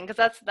sharing. Cause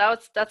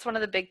that's one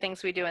of the big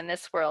things we do in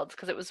this world.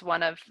 Cause it was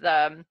one of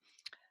the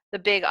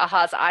big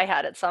ahas I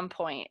had at some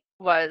point,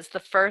 was the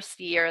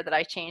first year that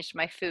I changed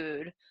my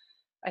food.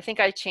 I think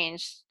I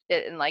changed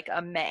it in like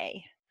a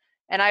May,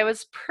 and I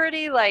was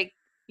pretty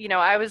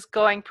I was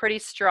going pretty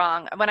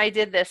strong. When I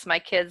did this, my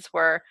kids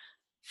were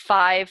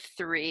 5,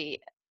 3,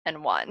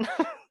 and 1.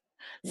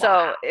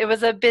 So it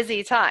was a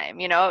busy time,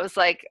 it was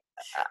like,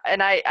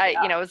 and I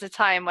it was a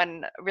time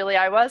when really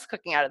I was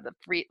cooking out of the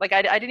free, like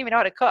I didn't even know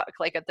how to cook,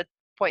 like at the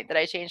point that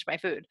I changed my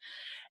food.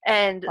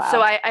 And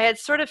so I had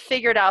sort of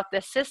figured out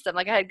this system,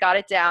 like I had got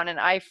it down, and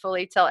I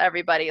fully tell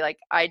everybody, like,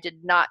 I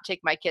did not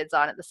take my kids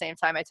on at the same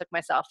time I took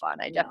myself on.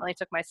 I definitely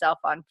took myself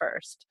on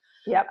first.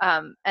 Yep.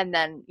 And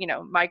then,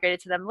 migrated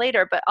to them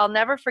later. But I'll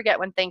never forget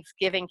when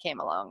Thanksgiving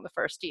came along the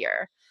first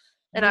year.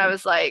 And I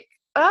was like,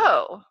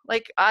 oh,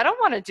 like, I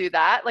don't want to do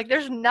that. Like,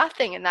 there's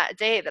nothing in that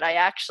day that I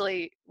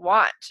actually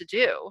want to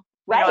do.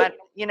 Right.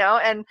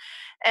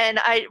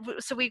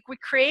 So we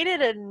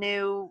created a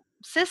new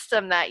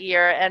system that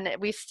year, and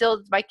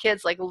my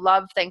kids like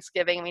love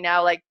Thanksgiving. We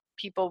now like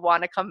people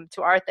want to come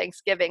to our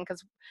Thanksgiving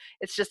because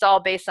it's just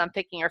all based on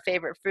picking your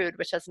favorite food,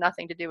 which has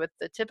nothing to do with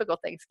the typical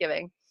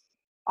Thanksgiving.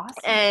 Awesome.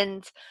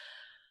 And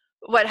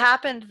what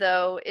happened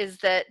though is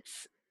that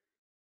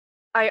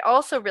I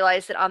also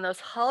realized that on those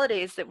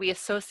holidays that we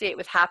associate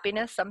with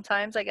happiness,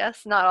 sometimes, I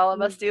guess, not all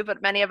of us do,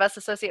 but many of us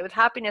associate with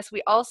happiness,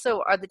 we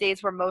also are the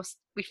days where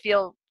we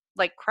feel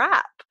like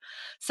crap.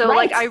 So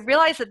like, I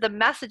realized that the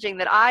messaging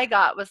that I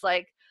got was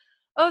like,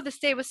 oh, this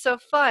day was so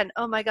fun.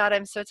 Oh my God,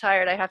 I'm so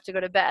tired. I have to go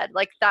to bed.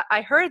 Like that.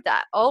 I heard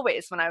that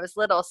always when I was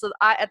little. So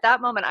at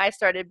that moment I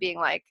started being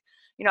like,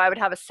 I would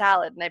have a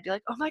salad and I'd be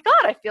like, oh my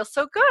God, I feel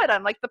so good.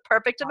 I'm like the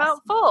perfect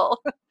amount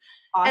full.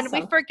 Awesome. And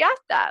we forget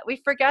that.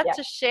 We forget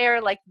to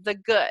share like the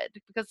good,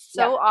 because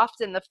so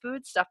often the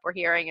food stuff we're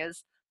hearing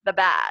is the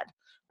bad.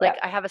 Like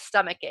I have a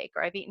stomach ache,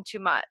 or I've eaten too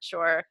much,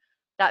 or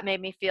that made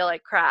me feel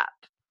like crap.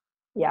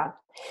 Yeah.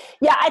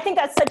 Yeah. I think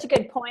that's such a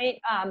good point.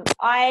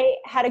 I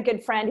had a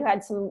good friend who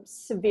had some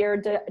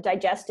severe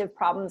digestive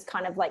problems,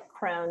 kind of like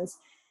Crohn's.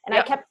 And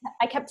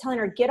I kept telling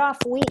her, get off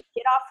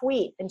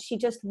wheat. And she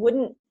just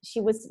wouldn't, she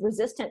was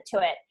resistant to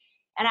it.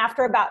 And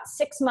after about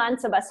 6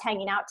 months of us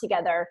hanging out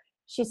together,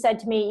 she said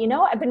to me,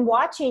 I've been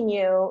watching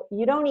you.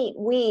 You don't eat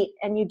wheat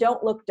and you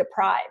don't look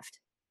deprived.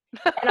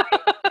 And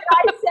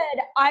I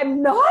said,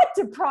 I'm not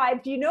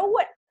deprived. You know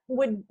what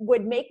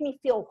would make me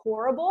feel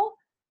horrible?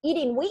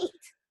 Eating wheat.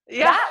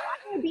 Yeah. That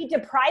I would be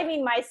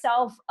depriving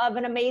myself of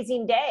an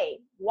amazing day.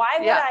 Why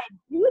would I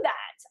do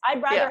that?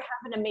 I'd rather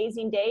have an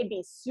amazing day,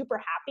 be super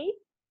happy,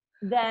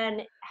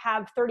 than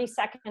have 30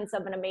 seconds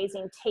of an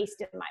amazing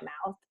taste in my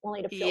mouth,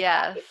 only to feel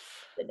happy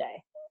the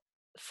day.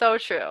 So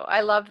true.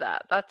 I love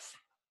that. That's,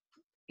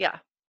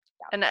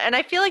 And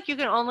I feel like you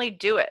can only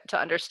do it to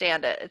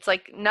understand it. It's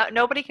like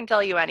nobody can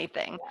tell you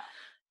anything.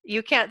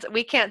 We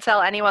can't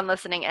tell anyone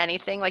listening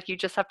anything. Like, you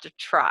just have to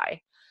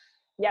try.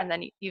 And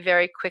then you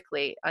very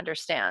quickly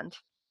understand.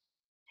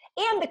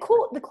 And the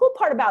cool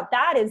part about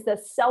that is the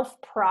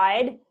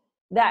self-pride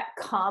that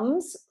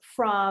comes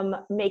from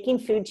making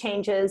food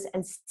changes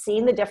and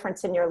seeing the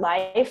difference in your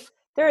life.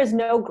 There is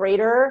no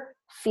greater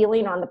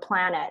feeling on the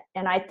planet.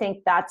 And I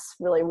think that's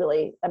really,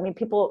 really,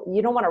 people,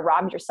 you don't want to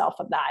rob yourself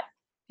of that.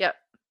 Yep.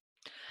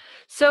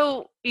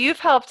 So you've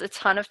helped a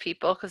ton of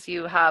people because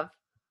you have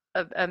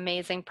an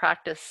amazing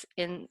practice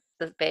in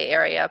the Bay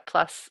Area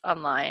plus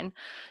online.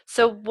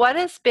 So what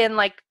has been,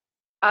 like,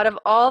 out of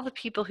all the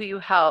people who you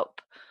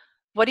help,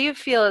 what do you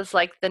feel is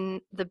like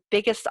the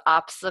biggest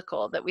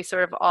obstacle that we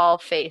sort of all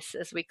face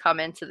as we come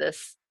into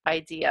this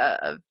idea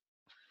of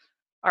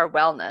our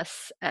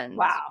wellness and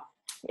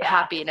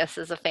happiness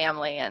as a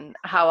family and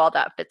how all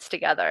that fits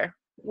together?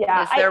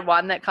 Yeah. Is there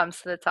one that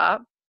comes to the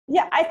top?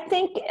 Yeah, I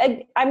think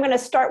I'm going to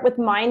start with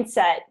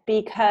mindset,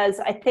 because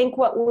I think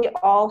what we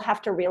all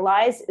have to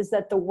realize is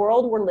that the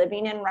world we're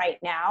living in right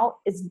now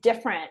is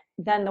different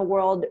than the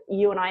world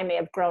you and I may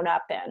have grown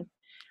up in.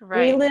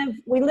 Right.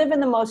 We live in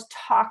the most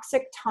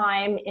toxic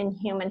time in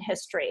human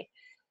history.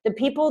 The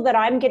people that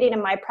I'm getting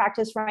in my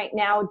practice right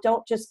now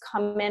don't just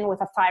come in with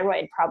a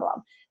thyroid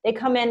problem. They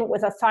come in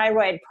with a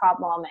thyroid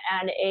problem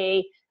and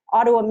a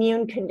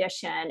autoimmune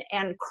condition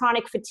and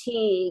chronic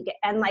fatigue,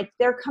 and like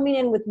they're coming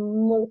in with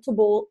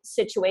multiple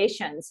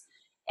situations.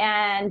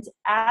 And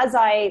as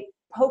I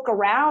poke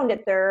around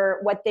at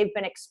what they've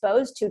been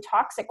exposed to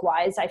toxic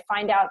wise, I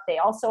find out they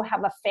also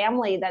have a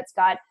family that's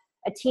got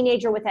a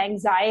teenager with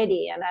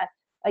anxiety and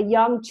a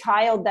young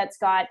child that's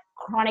got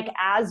chronic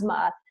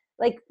asthma.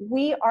 Like,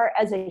 we are,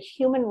 as a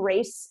human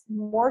race,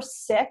 more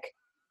sick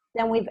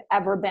than we've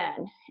ever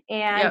been.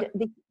 And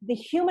the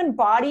human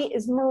body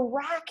is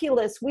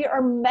miraculous. We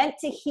are meant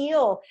to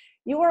heal.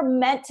 You are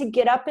meant to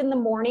get up in the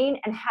morning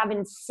and have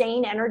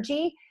insane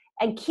energy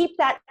and keep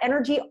that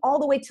energy all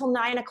the way till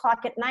 9 o'clock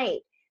at night.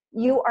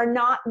 You are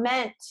not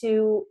meant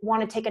to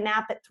want to take a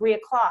nap at 3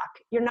 o'clock.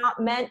 You're not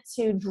meant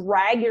to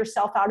drag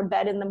yourself out of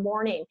bed in the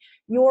morning.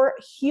 Your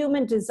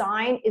human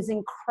design is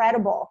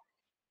incredible.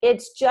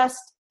 It's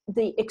just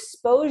the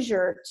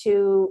exposure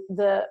to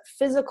the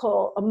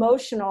physical,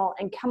 emotional,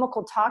 and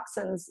chemical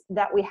toxins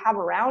that we have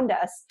around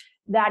us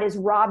that is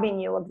robbing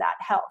you of that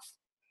health.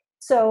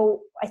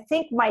 So I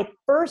think my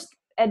first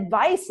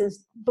advice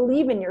is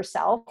believe in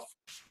yourself,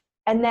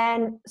 and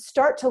then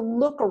start to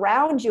look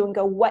around you and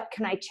go, what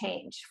can I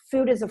change?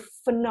 Food is a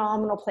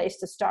phenomenal place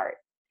to start.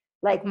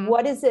 Like,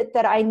 what is it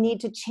that I need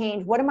to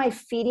change? What am I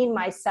feeding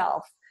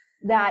myself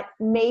that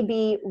may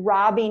be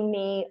robbing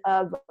me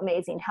of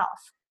amazing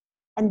health?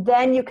 And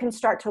then you can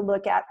start to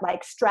look at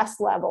like stress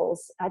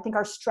levels. I think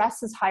our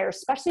stress is higher,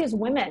 especially as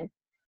women.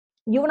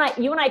 You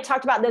and I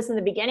talked about this in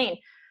the beginning.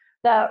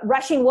 The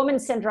rushing woman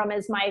syndrome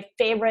is my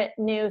favorite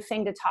new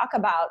thing to talk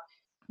about,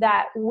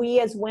 that we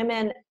as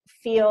women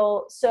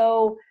feel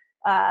so,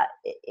 I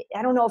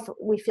don't know if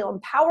we feel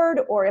empowered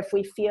or if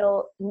we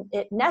feel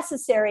it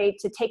necessary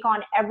to take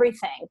on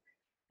everything.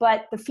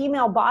 But the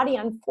female body,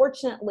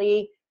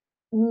 unfortunately,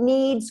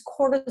 needs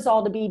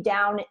cortisol to be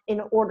down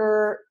in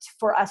order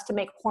for us to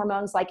make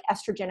hormones like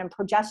estrogen and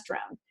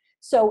progesterone.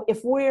 So if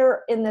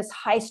we're in this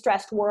high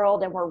stressed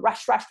world and we're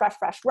rush,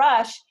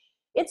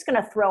 it's going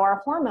to throw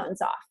our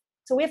hormones off.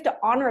 So we have to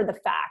honor the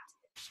fact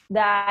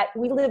that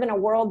we live in a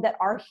world that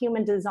our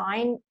human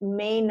design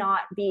may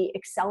not be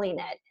excelling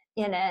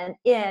in,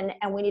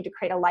 and we need to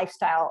create a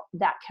lifestyle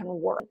that can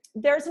work.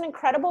 There's an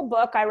incredible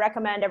book I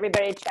recommend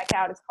everybody check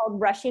out. It's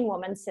called Rushing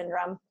Woman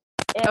Syndrome.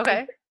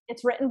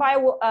 It's written by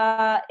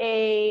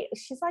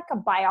she's like a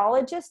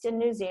biologist in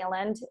New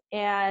Zealand,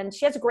 and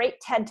she has a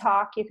great TED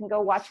Talk. You can go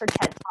watch her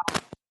TED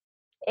Talk.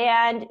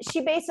 And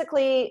she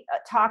basically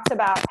talks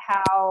about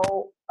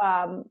how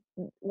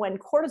when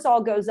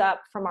cortisol goes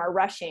up from our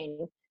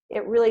rushing,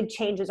 it really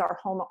changes our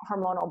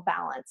hormonal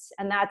balance.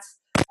 And that's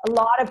a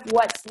lot of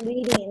what's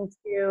leading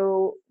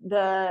to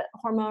the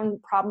hormone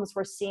problems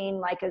we're seeing,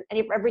 like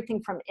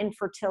everything from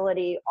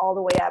infertility all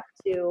the way up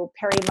to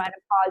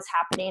perimenopause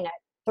happening at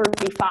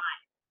 35.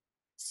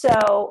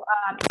 So,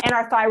 and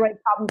our thyroid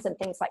problems and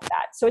things like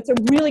that. So it's a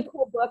really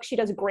cool book. She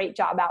does a great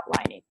job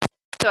outlining.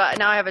 So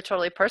now I have a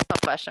totally personal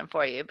question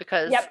for you,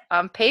 because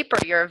on paper,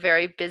 you're a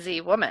very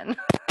busy woman.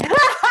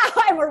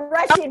 I'm a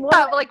rushing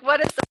woman. Like, what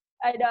is the-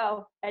 I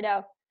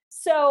know.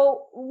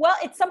 So, well,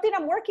 it's something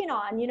I'm working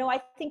on.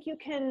 I think you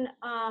can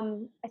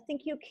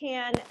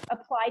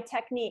apply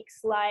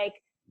techniques like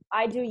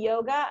I do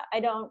yoga. I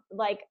don't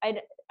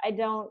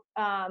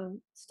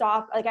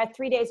stop. Like,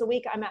 3 days a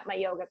week, I'm at my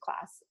yoga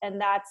class,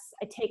 and I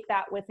take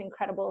that with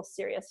incredible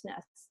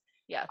seriousness.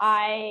 Yes.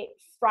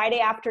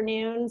 Friday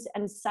afternoons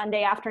and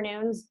Sunday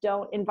afternoons,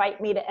 don't invite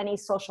me to any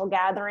social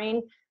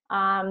gathering.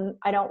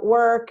 I don't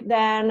work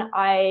then.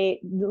 I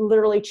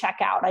literally check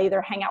out. I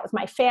either hang out with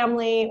my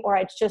family or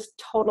it's just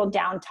total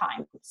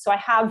downtime. So I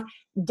have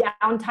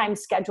downtime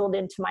scheduled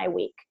into my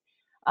week.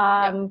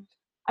 I'm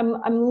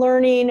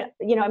learning,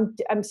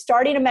 I'm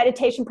starting a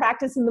meditation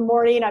practice in the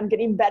morning. I'm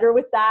getting better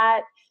with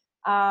that.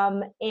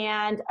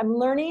 And I'm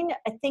learning,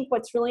 I think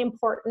what's really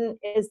important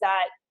is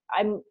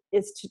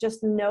to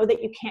just know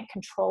that you can't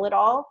control it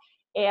all,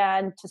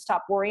 and to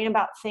stop worrying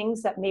about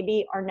things that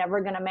maybe are never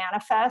going to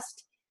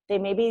manifest.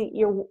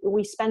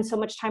 We spend so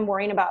much time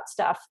worrying about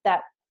stuff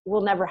that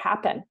will never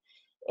happen.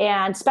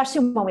 And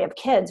especially when we have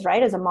kids,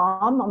 right? As a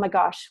mom, oh my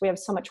gosh, we have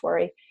so much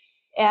worry.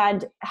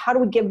 And how do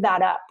we give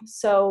that up?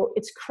 So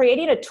it's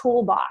creating a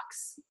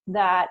toolbox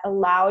that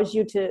allows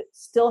you to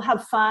still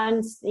have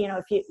fun.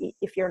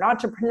 If you're an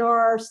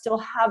entrepreneur, still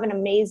have an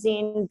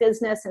amazing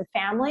business and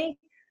family,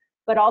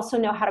 but also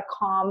know how to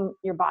calm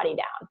your body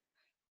down.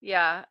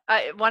 Yeah.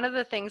 One of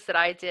the things that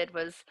I did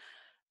was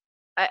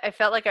I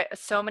felt like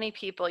so many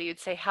people, you'd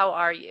say, "How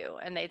are you?"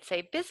 And they'd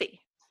say,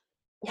 "Busy."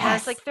 And I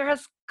was Yes. like, there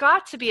has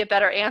got to be a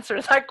better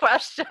answer to that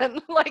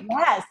question. Like,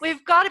 Yes.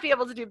 we've got to be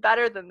able to do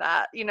better than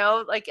that,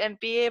 and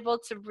be able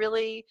to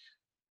really,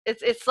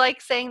 it's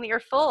like saying that you're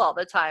full all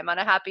the time on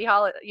a happy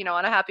holiday,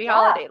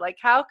 holiday. Like,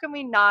 how can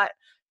we not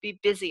be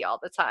busy all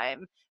the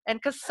time? And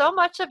because so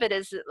much of it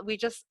is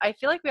I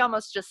feel like we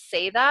almost just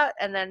say that.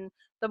 And then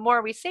the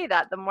more we say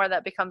that, the more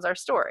that becomes our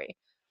story.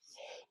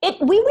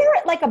 We wear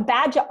it like a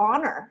badge of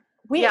honor.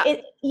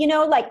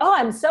 Like, oh,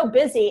 I'm so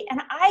busy.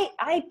 And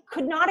I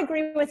could not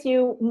agree with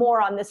you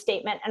more on this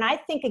statement. And I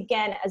think,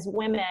 again, as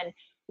women,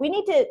 we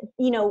need to,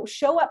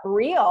 show up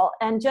real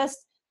and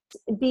just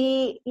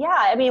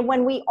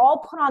when we all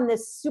put on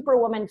this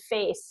superwoman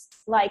face,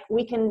 like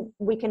we can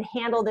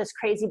handle this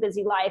crazy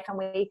busy life, and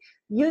we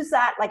use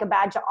that like a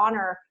badge of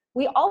honor,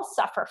 we all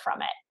suffer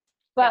from it.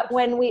 But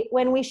yes.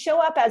 when we show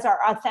up as our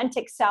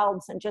authentic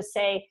selves and just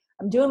say,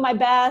 I'm doing my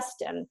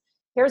best, and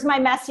here's my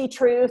messy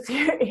truth,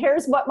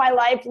 here's what my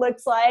life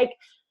looks like.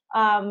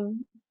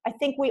 I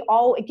think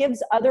it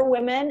gives other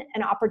women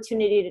an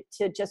opportunity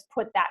to just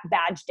put that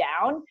badge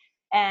down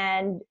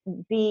and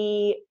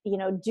do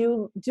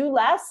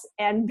less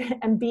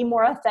and be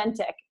more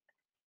authentic.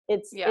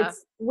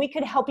 We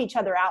could help each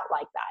other out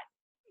like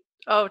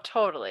that. Oh,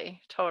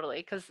 totally. Totally.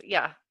 Because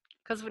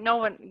no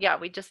one,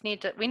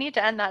 we need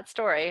to end that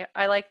story.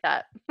 I like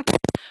that.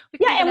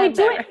 And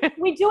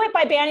we do it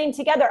by banding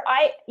together.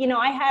 I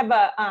have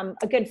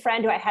a good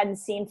friend who I hadn't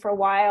seen for a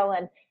while,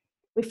 and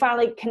we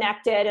finally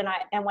connected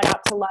and went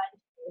out to lunch.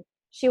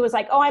 She was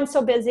like, "Oh, I'm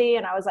so busy."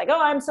 And I was like,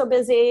 "Oh, I'm so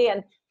busy."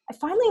 And I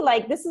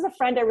finally, this is a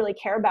friend I really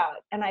care about.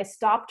 And I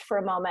stopped for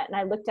a moment and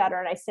I looked at her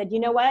and I said, "You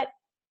know what?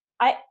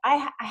 I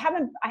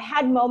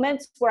had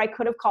moments where I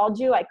could have called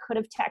you. I could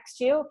have texted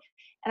you.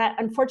 And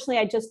unfortunately,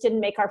 I just didn't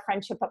make our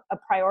friendship a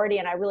priority.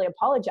 And I really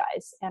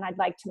apologize. And I'd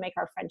like to make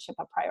our friendship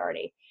a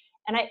priority."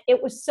 And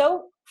it was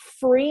so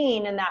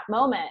freeing in that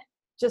moment,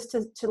 just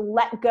to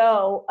let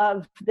go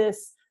of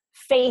this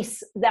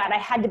face that I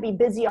had to be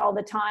busy all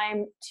the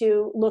time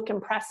to look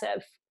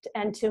impressive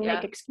and to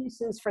make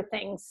excuses for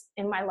things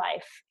in my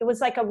life. It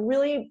was like a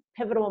really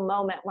pivotal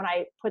moment when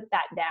I put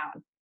that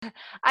down.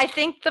 I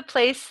think the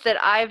place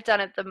that I've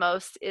done it the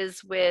most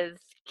is with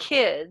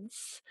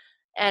kids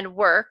and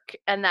work,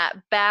 and that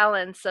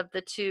balance of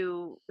the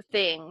two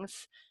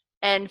things,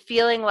 and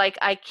feeling like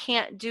I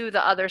can't do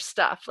the other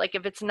stuff. Like,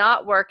 if it's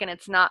not work and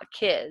it's not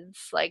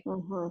kids, like,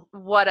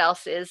 what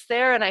else is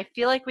there? And I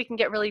feel like we can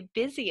get really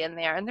busy in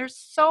there, and there's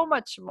so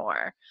much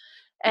more.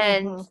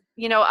 And,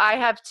 I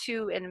have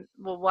two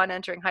one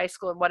entering high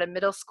school and one in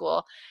middle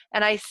school.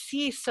 And I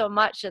see so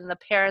much in the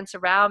parents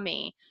around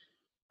me,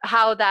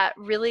 how that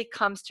really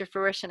comes to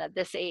fruition at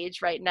this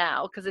age right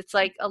now. Because it's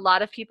like a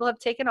lot of people have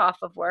taken off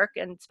of work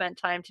and spent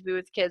time to be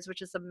with kids,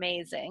 which is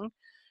amazing.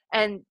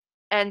 And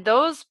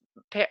those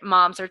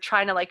moms are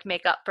trying to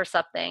make up for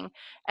something.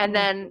 And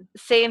then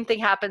same thing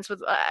happens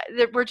with,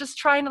 we're just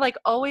trying to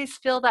always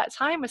fill that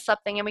time with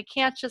something, and we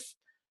can't just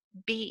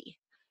be.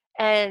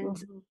 And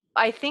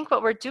I think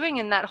what we're doing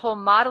in that whole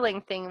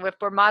modeling thing, if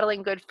we're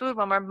modeling good food,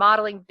 when we're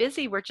modeling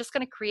busy, we're just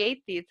going to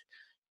create these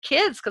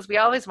kids, because we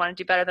always want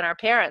to do better than our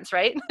parents,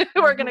 right?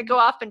 We're going to go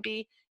off and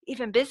be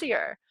even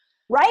busier.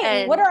 Right.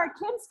 And what are our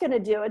kids going to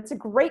do? It's a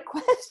great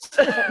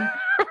question.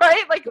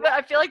 Right?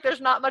 I feel like there's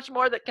not much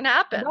more that can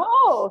happen.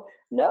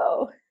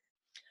 No.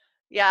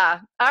 Yeah.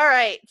 All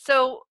right.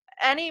 So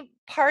any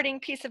parting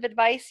piece of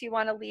advice you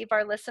want to leave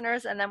our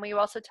listeners? And then will you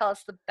also tell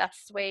us the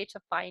best way to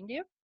find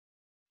you?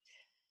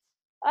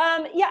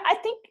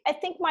 I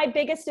think my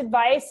biggest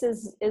advice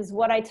is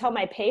what I tell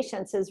my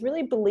patients is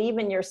really believe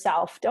in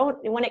yourself.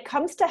 When it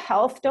comes to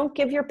health, don't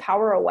give your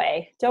power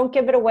away. Don't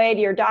give it away to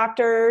your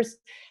doctors.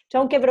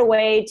 don't give it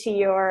away to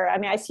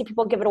I see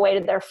people give it away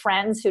to their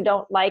friends who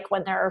don't like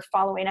when they're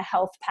following a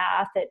health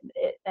path.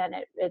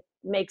 It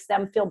makes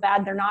them feel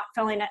bad. They're not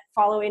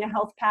following a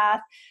health path.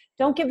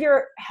 Don't give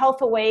your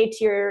health away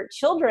to your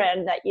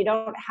children that you're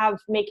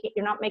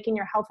not making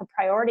your health a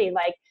priority.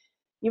 Like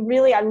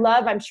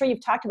I'm sure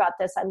you've talked about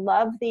this. I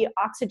love the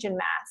oxygen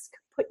mask.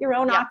 Put your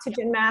own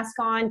oxygen mask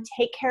on,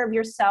 take care of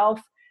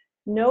yourself.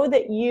 Know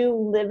that you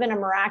live in a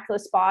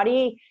miraculous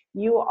body.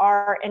 You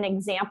are an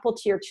example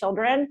to your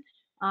children.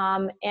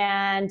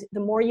 And the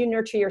more you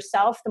nurture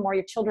yourself, the more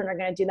your children are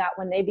going to do that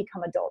when they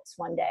become adults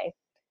one day.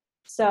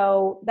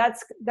 So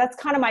that's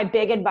kind of my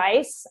big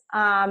advice.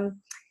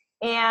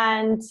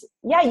 And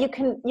yeah, you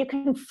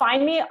can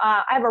find me.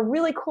 I have a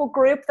really cool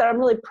group that I'm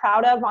really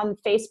proud of on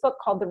Facebook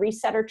called the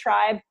Resetter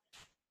Tribe.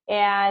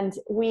 And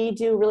we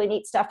do really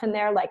neat stuff in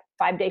there, like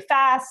 5-day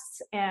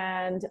fasts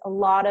and a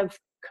lot of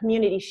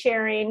community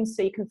sharing.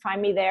 So you can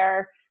find me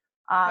there.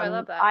 I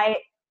love that.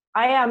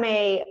 I am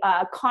a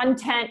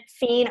content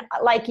fiend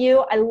like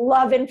you. I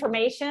love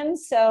information.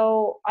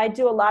 So I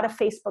do a lot of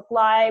Facebook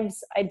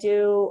Lives. I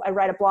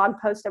write a blog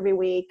post every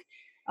week.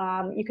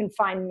 You can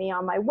find me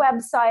on my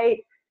website.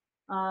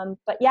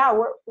 But yeah,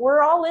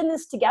 we're all in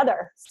this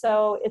together.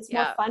 So it's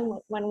more fun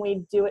when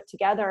we do it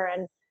together.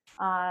 And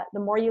the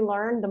more you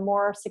learn, the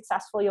more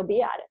successful you'll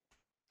be at it.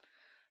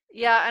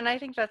 Yeah. And I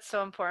think that's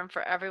so important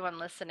for everyone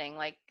listening,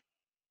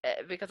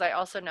 because I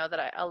also know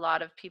that a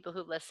lot of people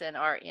who listen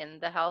are in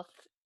the health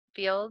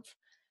field.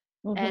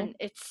 Mm-hmm. And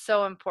it's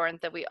so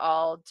important that we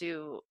all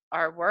do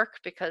our work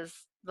because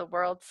the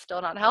world's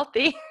still not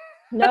healthy.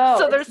 No,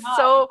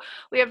 so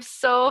we have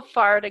so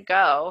far to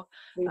go.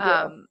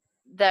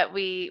 That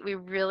we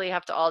really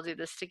have to all do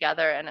this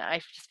together. And I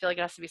just feel like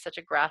it has to be such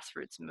a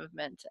grassroots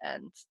movement.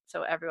 And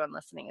so everyone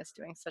listening is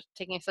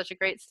taking such a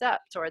great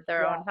step toward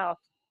their own health.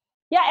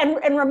 Yeah.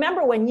 And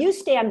remember, when you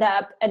stand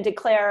up and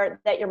declare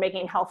that you're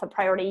making health a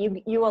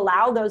priority, you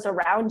allow those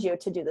around you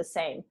to do the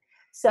same.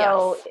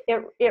 So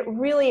it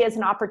really is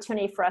an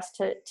opportunity for us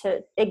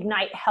to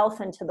ignite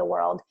health into the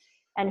world.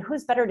 And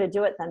who's better to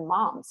do it than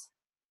moms?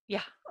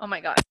 Yeah. Oh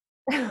my God.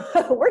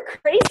 We're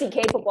crazy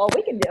capable.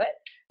 We can do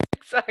it.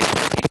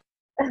 Exactly.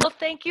 Well,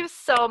 thank you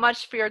so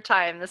much for your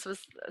time. This was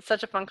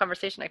such a fun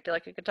conversation. I feel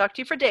like I could talk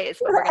to you for days,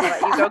 but we're going to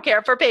let you go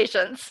care for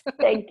patients.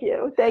 Thank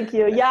you.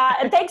 Yeah.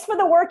 And thanks for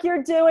the work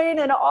you're doing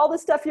and all the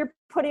stuff you're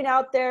putting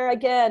out there.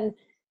 Again,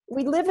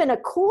 we live in a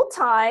cool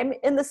time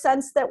in the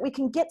sense that we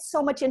can get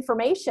so much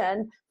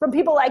information from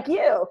people like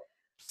you.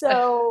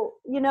 So,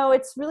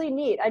 it's really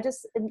neat.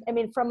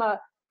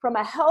 From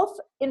a health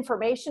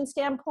information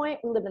standpoint,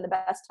 we live in the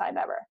best time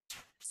ever.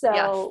 So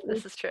yes,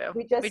 this is true.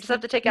 We just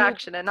have to take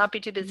action and not be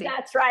too busy.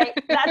 That's right.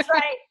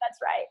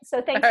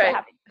 So thanks for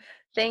having me.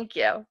 Thank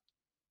you.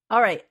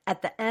 All right.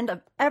 At the end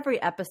of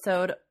every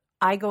episode,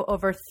 I go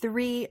over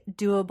 3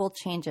 doable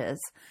changes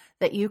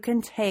that you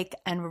can take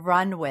and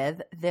run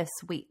with this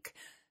week.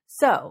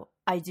 So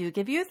I do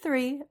give you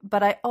 3,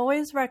 but I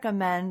always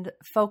recommend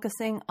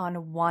focusing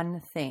on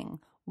one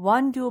thing,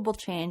 one doable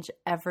change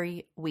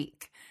every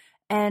week.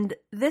 And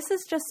this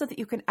is just so that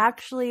you can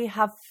actually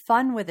have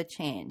fun with a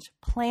change,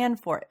 plan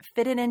for it,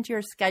 fit it into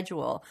your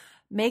schedule,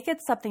 make it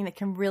something that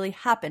can really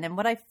happen. And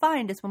what I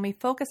find is when we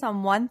focus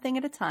on one thing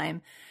at a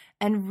time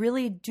and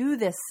really do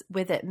this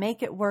with it,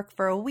 make it work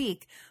for a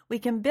week, we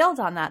can build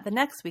on that the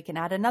next week and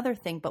add another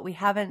thing, but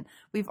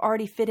we've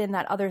already fit in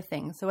that other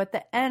thing. So at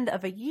the end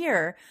of a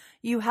year,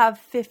 you have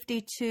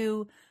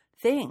 52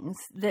 things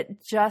that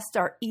just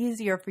are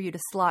easier for you to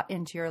slot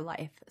into your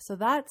life. So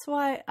that's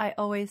why I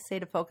always say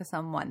to focus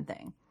on one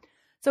thing.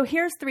 So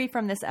here's 3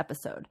 from this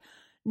episode.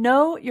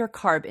 Know your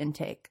carb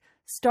intake.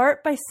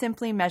 Start by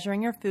simply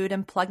measuring your food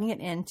and plugging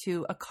it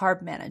into a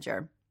carb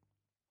manager.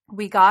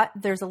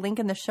 There's a link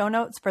in the show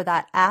notes for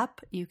that app.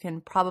 You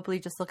can probably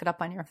just look it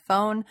up on your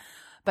phone.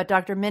 But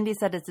Dr. Mindy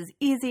said it's as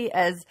easy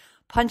as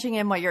punching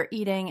in what you're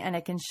eating and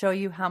it can show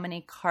you how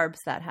many carbs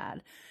that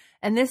had.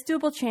 And this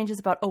doable change is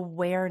about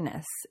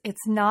awareness.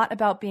 It's not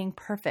about being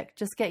perfect.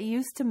 Just get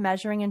used to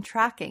measuring and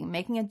tracking.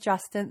 Making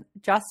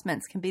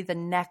adjustments can be the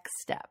next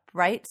step,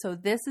 right? So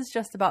this is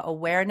just about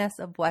awareness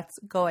of what's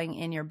going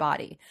in your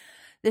body.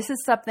 This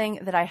is something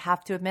that I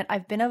have to admit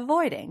I've been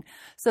avoiding.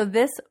 So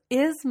this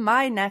is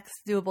my next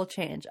doable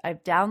change.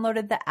 I've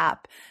downloaded the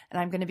app and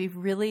I'm going to be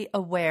really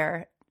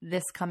aware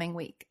this coming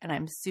week. And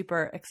I'm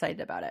super excited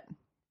about it.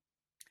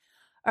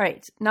 All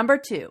right, number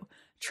 2.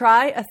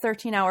 Try a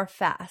 13-hour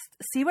fast.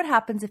 See what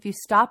happens if you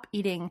stop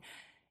eating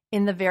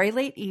in the very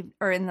late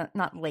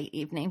not late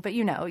evening, but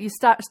you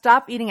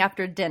stop eating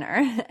after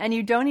dinner and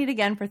you don't eat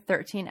again for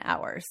 13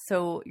 hours.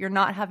 So you're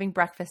not having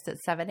breakfast at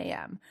 7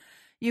 a.m.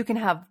 You can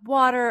have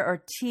water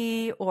or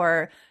tea,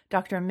 or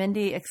Dr.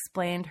 Mindy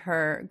explained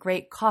her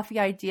great coffee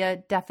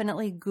idea.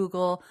 Definitely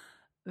Google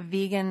the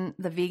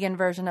vegan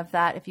version of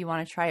that if you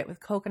want to try it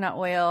with coconut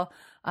oil.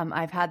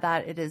 I've had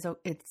that. It's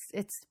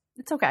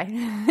okay.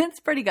 It's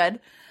pretty good.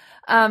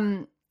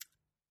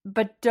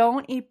 But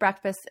don't eat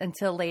breakfast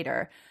until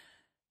later.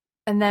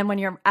 And then when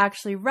you're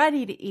actually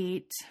ready to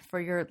eat for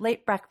your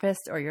late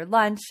breakfast or your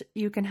lunch,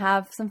 you can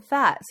have some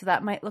fat. So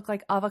that might look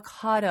like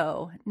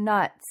avocado,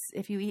 nuts.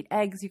 If you eat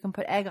eggs, you can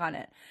put egg on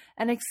it.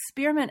 And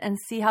experiment and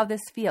see how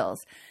this feels.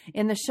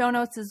 In the show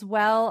notes as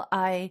well,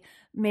 I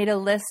made a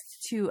list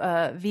to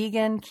a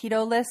vegan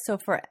keto list. So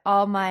for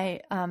all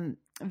my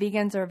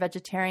vegans or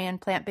vegetarian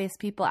plant-based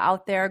people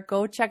out there,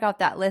 go check out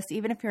that list.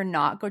 Even if you're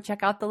not, go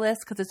check out the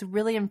list because it's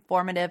really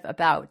informative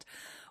about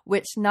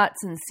which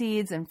nuts and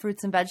seeds and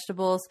fruits and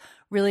vegetables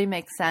really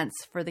make sense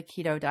for the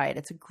keto diet.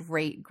 It's a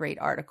great, great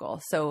article.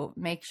 So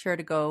make sure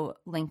to go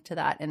link to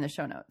that in the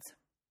show notes.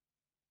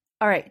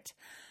 All right.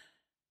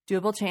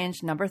 Doable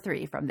change number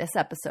 3 from this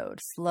episode: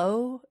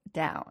 slow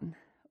down.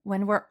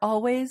 When we're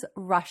always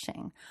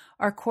rushing,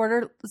 our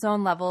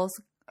cortisol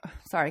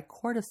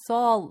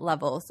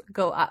levels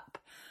go up,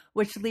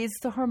 which leads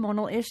to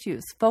hormonal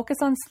issues. Focus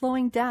on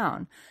slowing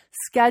down.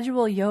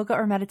 Schedule yoga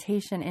or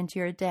meditation into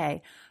your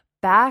day.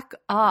 Back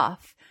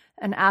off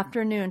an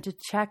afternoon to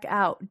check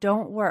out.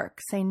 Don't work.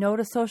 Say no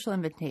to social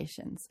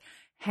invitations.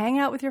 Hang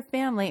out with your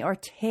family or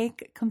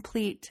take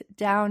complete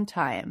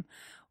downtime.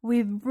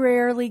 We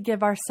rarely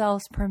give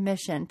ourselves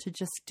permission to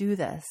just do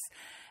this.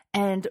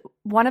 And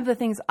one of the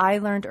things I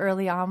learned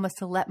early on was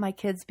to let my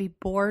kids be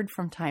bored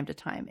from time to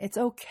time. It's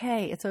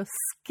okay. It's a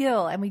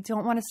skill, and we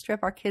don't want to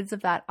strip our kids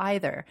of that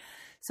either.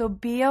 So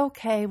be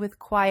okay with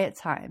quiet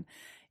time.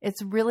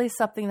 It's really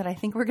something that I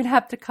think we're going to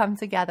have to come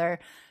together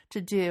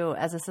to do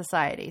as a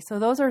society. So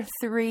those are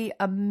 3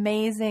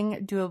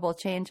 amazing doable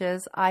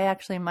changes. I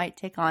actually might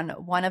take on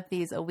one of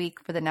these a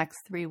week for the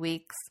next 3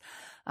 weeks.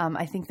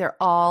 I think they're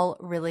all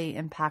really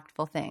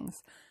impactful things.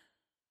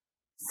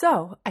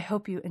 So I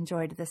hope you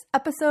enjoyed this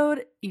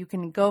episode. You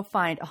can go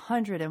find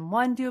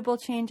 101 doable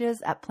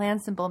changes at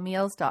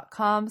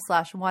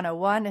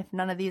plansimplemeals.com/101 if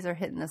none of these are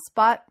hitting the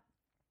spot,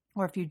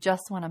 or if you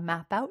just want to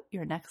map out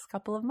your next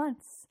couple of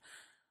months.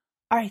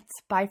 All right,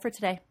 bye for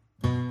today.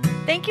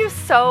 Thank you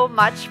so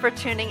much for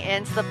tuning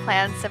in to the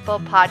Plan Simple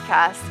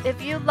podcast.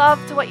 If you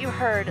loved what you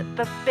heard,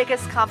 the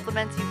biggest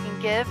compliment you can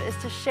give is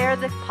to share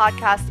the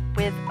podcast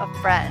with a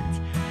friend.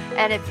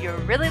 And if you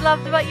really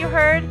loved what you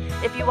heard,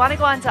 if you want to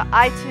go onto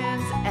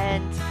iTunes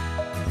and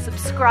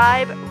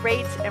subscribe,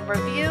 rate, and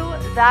review,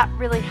 that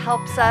really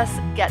helps us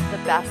get the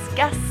best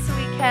guests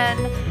we can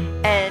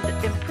and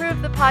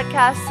improve the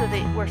podcast so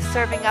that we're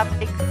serving up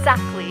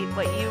exactly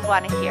what you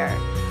want to hear.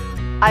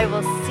 I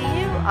will see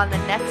you on the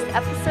next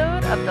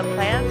episode of the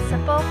Plan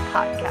Simple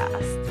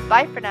podcast.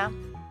 Bye for now.